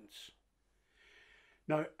townlands.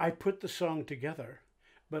 Now, I put the song together,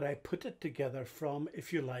 but I put it together from,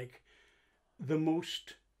 if you like, the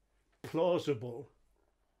most plausible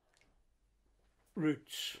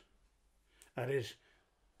roots. That is,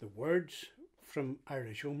 the words from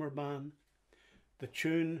Irish Omer Man, the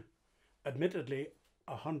tune, admittedly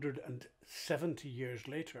 170 years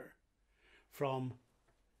later, from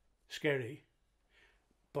Skerry,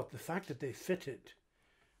 but the fact that they fitted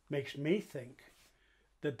makes me think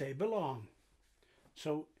that they belong.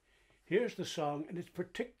 So here's the song, and it's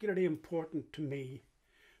particularly important to me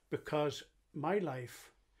because my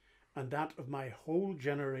life and that of my whole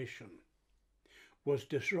generation was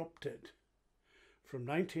disrupted from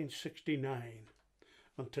 1969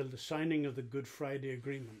 until the signing of the Good Friday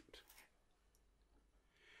Agreement.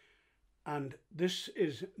 And this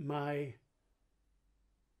is my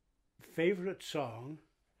favourite song.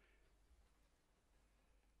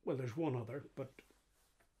 Well, there's one other, but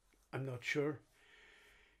I'm not sure.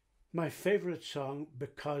 My favourite song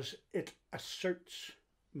because it asserts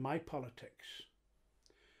my politics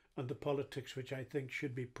and the politics which I think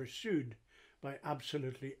should be pursued by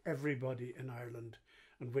absolutely everybody in Ireland,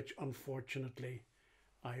 and which unfortunately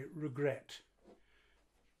I regret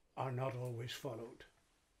are not always followed.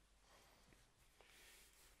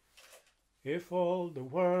 If all the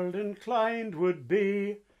world inclined would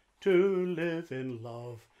be to live in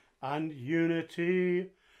love and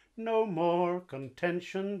unity, no more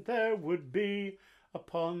contention there would be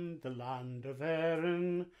upon the land of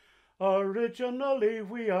Erin. Originally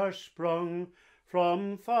we are sprung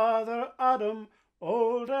from Father Adam,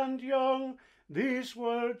 old and young. These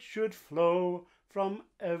words should flow from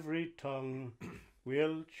every tongue.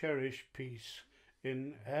 We'll cherish peace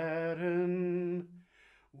in Erin.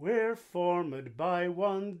 We're formed by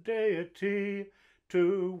one deity,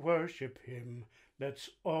 to worship him let's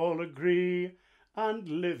all agree, and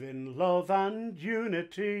live in love and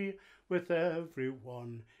unity with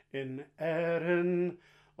everyone in Erin.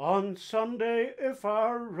 On Sunday, if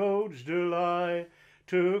our roads do lie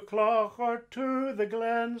to Clough or to the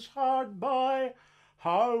glens hard by,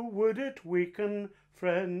 how would it weaken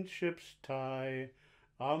friendship's tie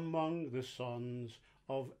among the sons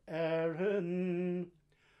of Erin?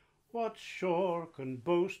 What shore can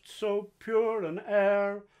boast so pure an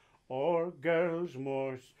air, or girls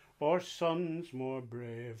more, or sons more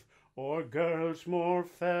brave, or girls more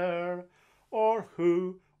fair, or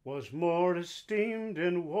who was more esteemed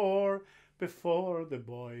in war before the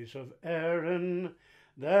boys of Erin?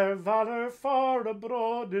 Their valour far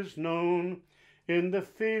abroad is known, in the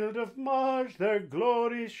field of Mars their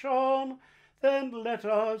glory shone. Then let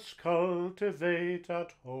us cultivate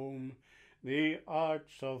at home the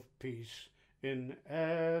arts of peace in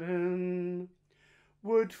Erin.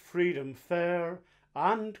 Would freedom fair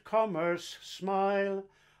and commerce smile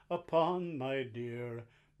upon my dear,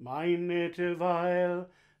 my native isle,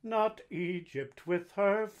 not Egypt with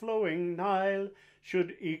her flowing Nile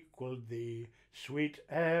should equal thee, sweet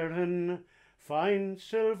Erin. Fine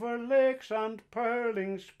silver lakes and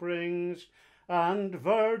purling springs, and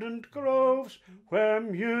verdant groves where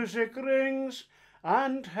music rings,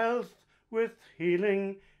 and health with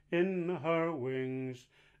healing in her wings,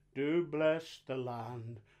 do bless the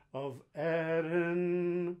land of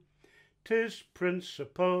Erin. 'Tis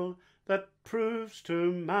principle that proves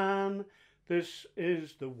to man this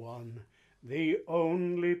is the one, the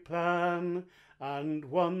only plan, and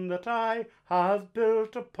one that I have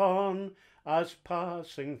built upon as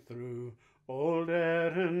passing through old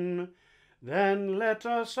Erin. Then let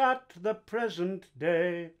us at the present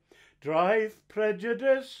day drive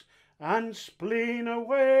prejudice and spleen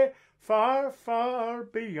away, far, far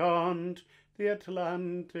beyond the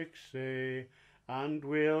Atlantic sea, and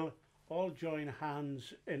we'll all join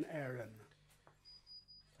hands in Erin.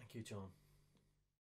 Thank you, John.